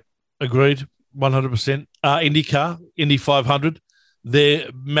 Yep, agreed, 100%. IndyCar, Indy 500, their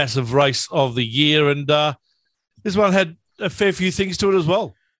massive race of the year, and this one had a fair few things to it as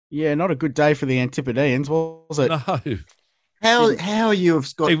well. Yeah, not a good day for the Antipodeans, was it? No. How are you,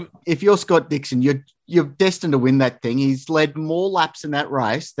 Scott? If you're Scott Dixon, you're destined to win that thing. He's led more laps in that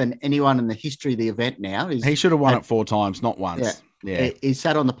race than anyone in the history of the event now. He should have won it 4 times, not once. Yeah. He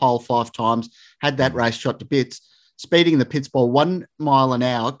sat on the pole 5 times, had that race shot to bits, speeding in the pits by 1 mile an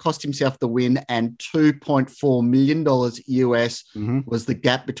hour, cost himself the win, and $2.4 million US was the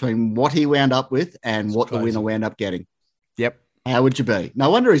gap between what he wound up with and what the winner wound up getting. Yep. How would you be? No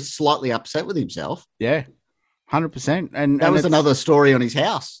wonder he's slightly upset with himself. Yeah, 100%. And that was another story on his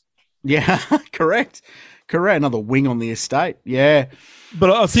house. Yeah, correct. Another wing on the estate. Yeah. But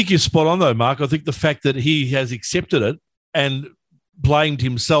I think you're spot on, though, Mark. I think the fact that he has accepted it and blamed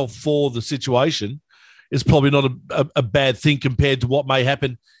himself for the situation is probably not a bad thing compared to what may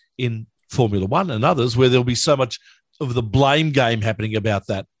happen in Formula One and others, where there'll be so much of the blame game happening about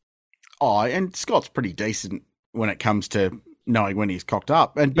that. Oh, and Scott's pretty decent when it comes to knowing when he's cocked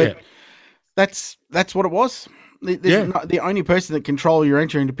up. But that's what it was. The only person that control your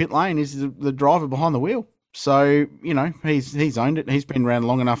entry into pit lane is the driver behind the wheel. So, he's owned it. He's been around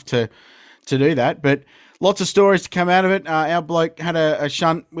long enough to do that. But lots of stories to come out of it. Our bloke had a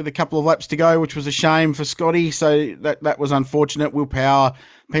shunt with a couple of laps to go, which was a shame for Scotty. So that was unfortunate. Will Power,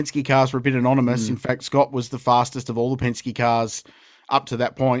 Penske cars were a bit anonymous. In fact, Scott was the fastest of all the Penske cars up to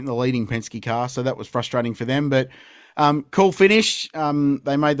that point, the leading Penske car. So that was frustrating for them. But cool finish.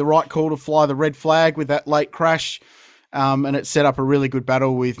 They made the right call to fly the red flag with that late crash. And it set up a really good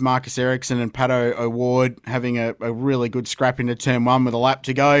battle with Marcus Ericsson and Pato O'Ward having a really good scrap into turn 1 with a lap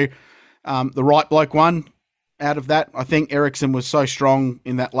to go. The right bloke won out of that. I think Ericsson was so strong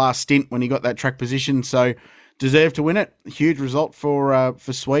in that last stint when he got that track position, so deserved to win it. Huge result for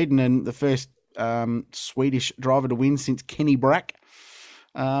Sweden and the first Swedish driver to win since Kenny Brack.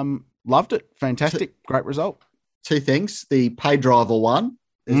 Loved it. Fantastic. Great result. 2 things. The pay driver won.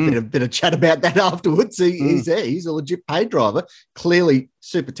 There's been a bit of chat about that afterwards. He's there. He's a legit paid driver. Clearly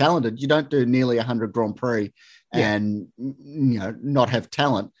super talented. You don't do nearly 100 Grand Prix and not have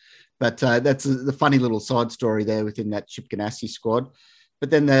talent. But that's the funny little side story there within that Chip Ganassi squad.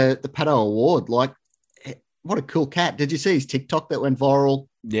 But then the Pato Award, what a cool cat. Did you see his TikTok that went viral?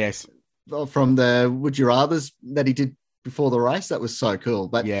 Yes. From the Would You Rathers that he did before the race? That was so cool.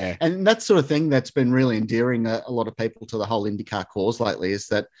 But and that sort of thing that's been really endearing a lot of people to the whole IndyCar cause lately is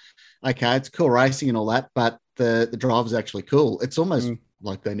that, okay, it's cool racing and all that, but the driver's actually cool. It's almost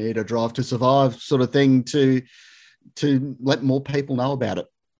like they need a drive to survive sort of thing to let more people know about it.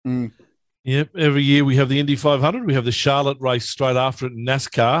 Yep. Every year we have the Indy 500. We have the Charlotte race straight after it in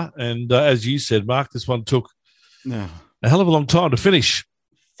NASCAR. And as you said, Mark, this one took a hell of a long time to finish.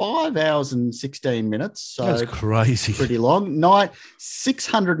 5 hours and 16 minutes. So that's crazy. Pretty long.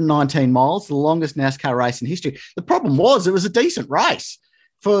 619 miles, the longest NASCAR race in history. The problem was it was a decent race.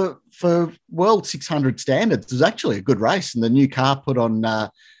 For World 600 standards, it was actually a good race. And the new car put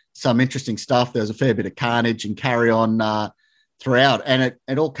on some interesting stuff. There was a fair bit of carnage and carry on throughout. And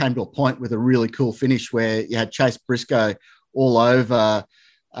it all came to a point with a really cool finish where you had Chase Briscoe all over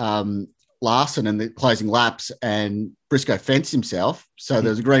Larson in the closing laps, and Briscoe fenced himself. So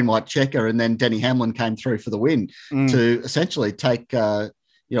there was a green-white checker, and then Denny Hamlin came through for the win to essentially take, all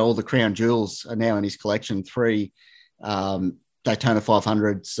the crown jewels are now in his collection. 3 Daytona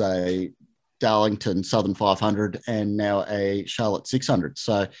 500, a Darlington Southern 500, and now a Charlotte 600.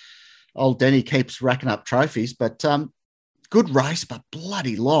 So old Denny keeps racking up trophies, but good race, but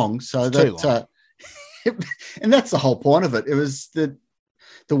bloody long. So that, and that's the whole point of it. It was the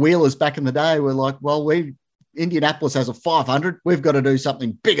wheelers back in the day were like, well, Indianapolis has a 500. We've got to do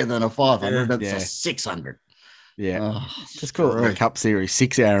something bigger than a 500. It's a 600. Yeah. Just call it the Cup Series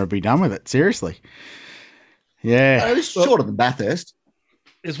 6 hour and be done with it. Seriously. Yeah. It was shorter than Bathurst.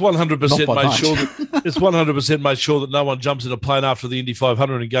 It's 100% made sure that it's 100% made sure that no one jumps in a plane after the Indy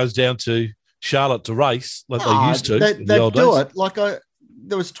 500 and goes down to Charlotte to race like they used to. They do it. Like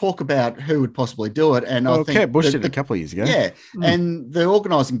there was talk about who would possibly do it, and I think Kurt Busch did it a couple of years ago. Yeah, and the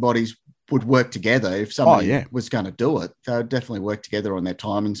organising bodies would work together if somebody was going to do it. They would definitely work together on their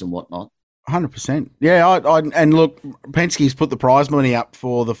timings and whatnot. 100%. Yeah, and look, Penske's put the prize money up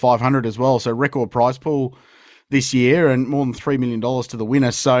for the 500 as well, so record prize pool this year and more than $3 million to the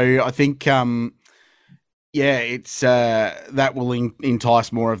winner. So I think, it's that will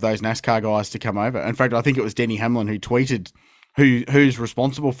entice more of those NASCAR guys to come over. In fact, I think it was Denny Hamlin who tweeted who's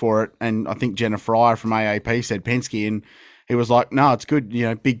responsible for it, and I think Jenna Fryer from AAP said Penske, and he was like, no, it's good,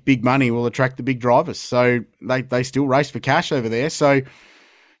 big money will attract the big drivers. So they still race for cash over there. So,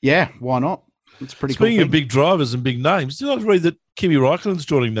 yeah, why not? It's pretty cool. Speaking of big drivers and big names, did I read that Kimi Räikkönen's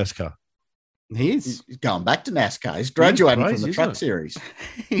joining NASCAR? He is. He's going back to NASCAR. He's graduating from the Truck Series.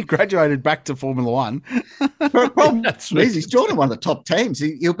 He graduated back to Formula One. Problem is he's joining one of the top teams.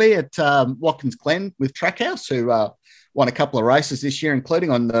 He'll be at Watkins Glen with Trackhouse, who won a couple of races this year,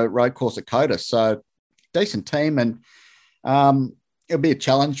 including on the road course at COTA. So decent team, and it'll be a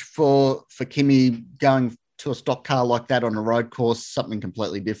challenge for Kimi going to a stock car like that on a road course, something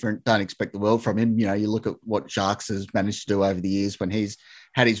completely different. Don't expect the world from him. You look at what Jacques has managed to do over the years when he's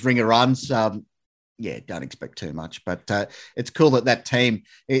had his ringer runs. Don't expect too much. But it's cool that team,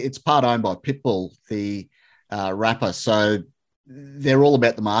 it's part owned by Pitbull, the rapper. So they're all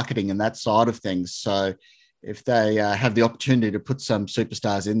about the marketing and that side of things. So if they have the opportunity to put some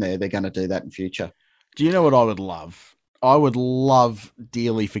superstars in there, they're going to do that in future. Do you know what I would love? I would love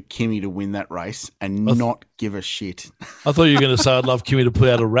dearly for Kimi to win that race and not give a shit. I thought you were going to say I'd love Kimi to put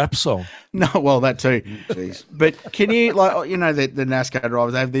out a rap song. No, well, that too. Jeez. But can you, the NASCAR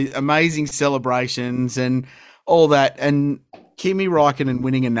drivers, they have these amazing celebrations and all that. And Kimi Räikkönen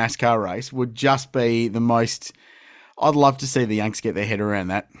winning a NASCAR race would just be the most. I'd love to see the Yanks get their head around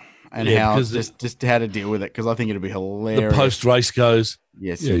that and how just how to deal with it, because I think it'd be hilarious. The post race goes.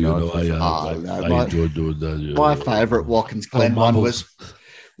 Yes, I enjoyed doing that. My favourite Watkins Glen one was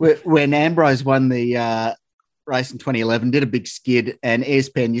when Ambrose won the race in 2011, did a big skid, and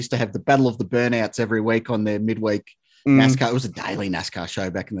ESPN used to have the Battle of the Burnouts every week on their midweek NASCAR. It was a daily NASCAR show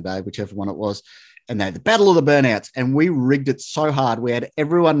back in the day, whichever one it was. And they had the Battle of the Burnouts, and we rigged it so hard. We had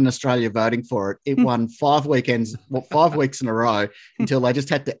everyone in Australia voting for it. It won 5 weeks in a row until they just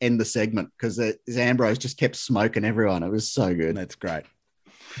had to end the segment because Ambrose just kept smoking everyone. It was so good. That's great.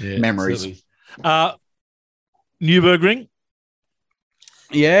 Yeah, memories. Nürburgring.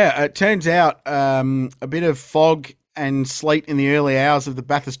 Yeah, it turns out a bit of fog and sleet in the early hours of the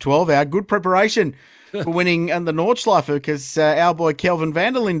Bathurst 12 hour. Good preparation for winning the Nordschleife because our boy Kelvin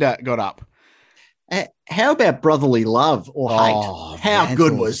van der Linde got up. How about brotherly love or hate? How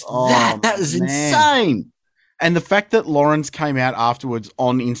good was that? That was insane. And the fact that Lawrence came out afterwards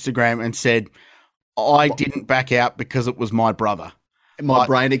on Instagram and said, I didn't back out because it was my brother. My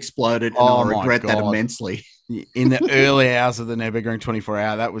brain exploded, and I regret that immensely. In the early hours of the Nürburgring 24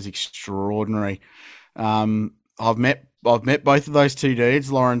 hour, that was extraordinary. I've met both of those two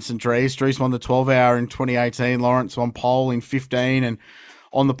dudes, Lawrence and Dries. Dries won the 12 hour in 2018. Lawrence won pole in 15 and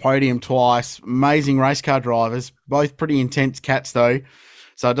on the podium twice. Amazing race car drivers, both pretty intense cats though.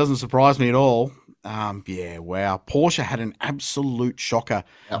 So it doesn't surprise me at all. Wow. Porsche had an absolute shocker.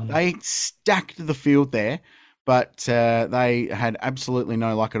 Yep. They stacked the field there. But they had absolutely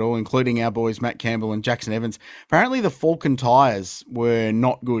no luck at all, including our boys Matt Campbell and Jackson Evans. Apparently the Falcon tyres were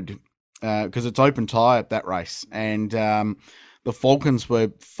not good because it's open tyre at that race. And the Falcons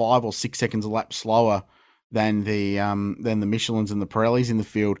were 5 or 6 seconds a lap slower than the Michelins and the Pirellis in the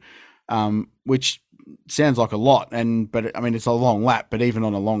field, which sounds like a lot. But I mean, it's a long lap, but even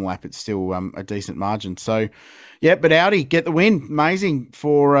on a long lap, it's still a decent margin. So, yeah, but Audi get the win. Amazing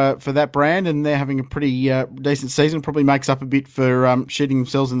for that brand, and they're having a pretty decent season. Probably makes up a bit for shooting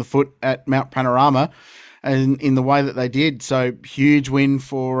themselves in the foot at Mount Panorama, and in the way that they did. So huge win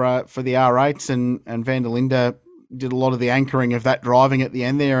for the R8s, and van der Linde did a lot of the anchoring of that driving at the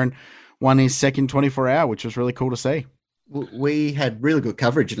end there, and won his second 24 hour, which was really cool to see. We had really good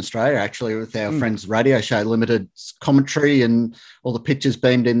coverage in Australia, actually, with our friends' radio show, limited commentary and all the pictures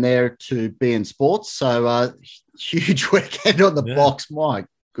beamed in there to BN Sports. So huge weekend on the box. My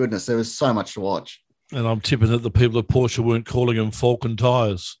goodness, there was so much to watch. And I'm tipping that the people at Porsche weren't calling them Falcon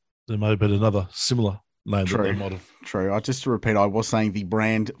tyres. There may have been another similar name that they might have. True. Just to repeat, I was saying the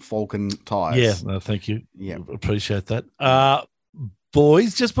brand Falcon tyres. Yeah, no, thank you. Yeah, appreciate that.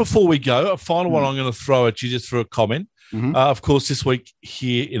 Boys, just before we go, a final one I'm going to throw at you just for a comment. Of course, this week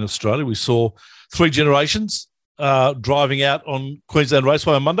here in Australia, we saw 3 generations driving out on Queensland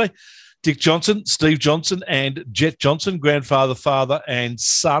Raceway on Monday. Dick Johnson, Steve Johnson, and Jet Johnson, grandfather, father, and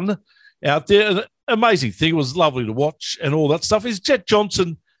son out there. An amazing thing. It was lovely to watch and all that stuff. Is Jet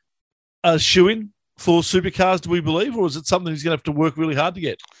Johnson a shoo-in for supercars, do we believe, or is it something he's going to have to work really hard to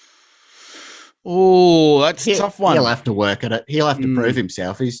get? Oh, that's a tough one. He'll have to work at it. He'll have to prove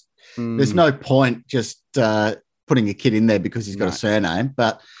himself. There's no point just putting a kid in there because he's got a surname,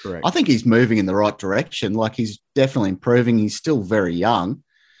 but Correct. I think he's moving in the right direction. Like, he's definitely improving. He's still very young,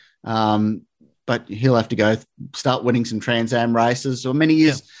 but he'll have to go start winning some Trans Am races. I mean, he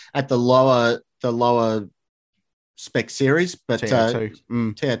is at the lower spec series, but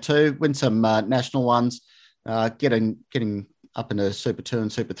TR2 win some national ones, getting up into Super 2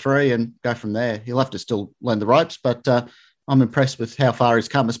 and Super 3 and go from there. He'll have to still learn the ropes, but I'm impressed with how far he's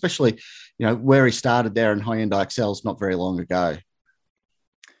come, especially, where he started there in Hyundai Excels not very long ago.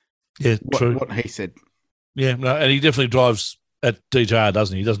 Yeah, true. What he said. Yeah, no, and he definitely drives at DJR,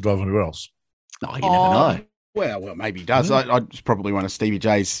 doesn't he? He doesn't drive anywhere else. No, you never know. Well, maybe he does. It's probably one of Stevie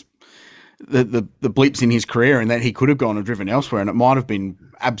J's the bleeps in his career, and that he could have gone and driven elsewhere, and it might have been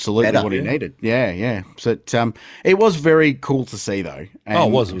absolutely what he needed. Yeah. So it was very cool to see, though. And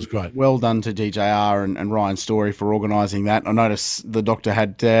it was great. Well done to DJR and Ryan Story for organising that. I noticed the doctor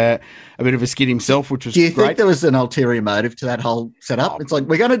had a bit of a skid himself, which was great. Do you think there was an ulterior motive to that whole setup? It's like,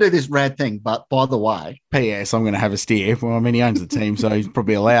 we're going to do this rad thing, but by the way, P.S. I'm going to have a steer. Well, I mean, he owns the team, so he's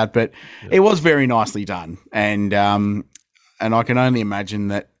probably allowed, but it was very nicely done, and I can only imagine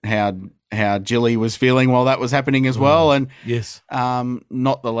that how Jilly was feeling while that was happening as well. And yes,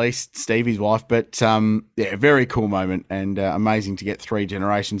 not the least Stevie's wife, but very cool moment, and amazing to get 3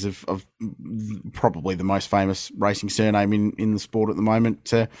 generations of probably the most famous racing surname in the sport at the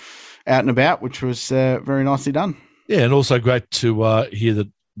moment out and about, which was very nicely done. Yeah, and also great to hear that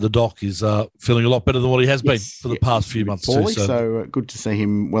the doc is feeling a lot better than what he has been for the past few months too. So good to see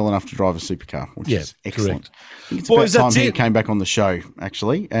him well enough to drive a supercar, which is excellent. Correct. I think it's about time he came back on the show,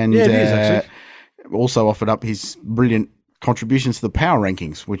 actually, and it is, actually. Also offered up his brilliant contributions to the power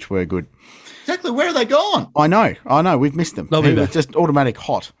rankings, which were good. Exactly. Where are they gone? I know. We've missed them. They'll be back. Just automatic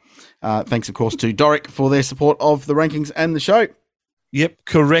hot. Thanks, of course, to Doric for their support of the rankings and the show. Yep,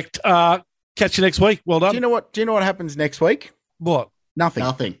 correct. Catch you next week. Well done. Do you know what happens next week? What?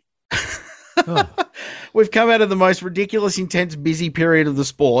 Nothing. We've come out of the most ridiculous, intense, busy period of the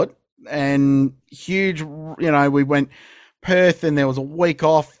sport, and huge, we went Perth and there was a week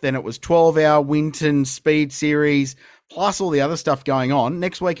off, then it was 12-hour Winton Speed Series, plus all the other stuff going on.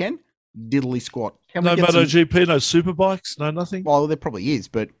 Next weekend, diddly squat. No MotoGP, no Superbikes, no nothing? Well, there probably is,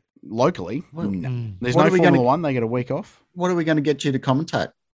 but locally, no. There's no Formula 1, they get a week off. What are we going to get you to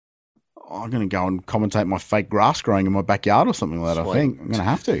commentate? I'm going to go and commentate my fake grass growing in my backyard or something like that, I think. I'm going to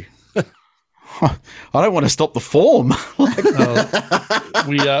have to. I don't want to stop the form.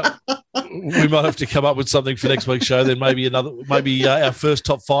 We might have to come up with something for next week's show. Then maybe our first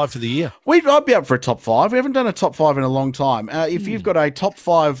top 5 for the year. I'd be up for a top 5. We haven't done a top 5 in a long time. If you've got a top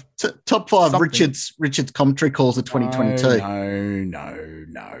 5, Richard's commentary calls of 2022.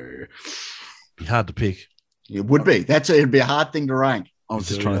 No. Be hard to pick. It would be. It'd be a hard thing to rank. I was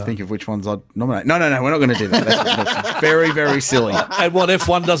just trying to think of which ones I'd nominate. No, we're not going to do that. That's very, very silly. And what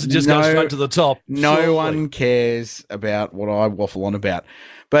F1 doesn't just go straight to the top? No one cares about what I waffle on about.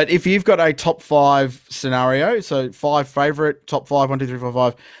 But if you've got a top 5 scenario, so 5 favourite, top 5, 1, 2, 3,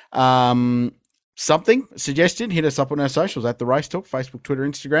 4, 5, something, suggestion, hit us up on our socials at The Race Talk, Facebook, Twitter,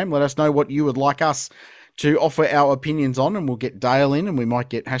 Instagram. Let us know what you would like us to offer our opinions on, and we'll get Dale in, and we might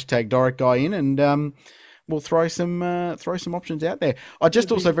get hashtag Doric Guy in, and we'll throw some options out there. I just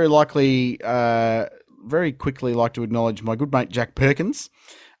also very quickly like to acknowledge my good mate Jack Perkins,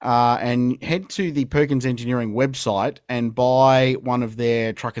 and head to the Perkins Engineering website and buy one of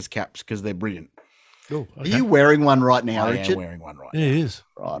their truckers caps because they're brilliant. Oh, okay. Are you wearing one right now, I Richard? am wearing one right now. Yeah, he is.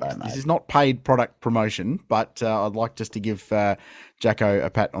 Right, mate. This is not paid product promotion, but I'd like just to give Jacko a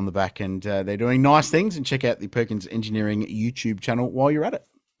pat on the back, and they're doing nice things, and check out the Perkins Engineering YouTube channel while you're at it.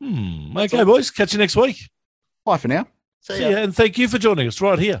 Okay, boys. Catch you next week. Bye for now. See ya. And thank you for joining us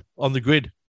right here on The Grid.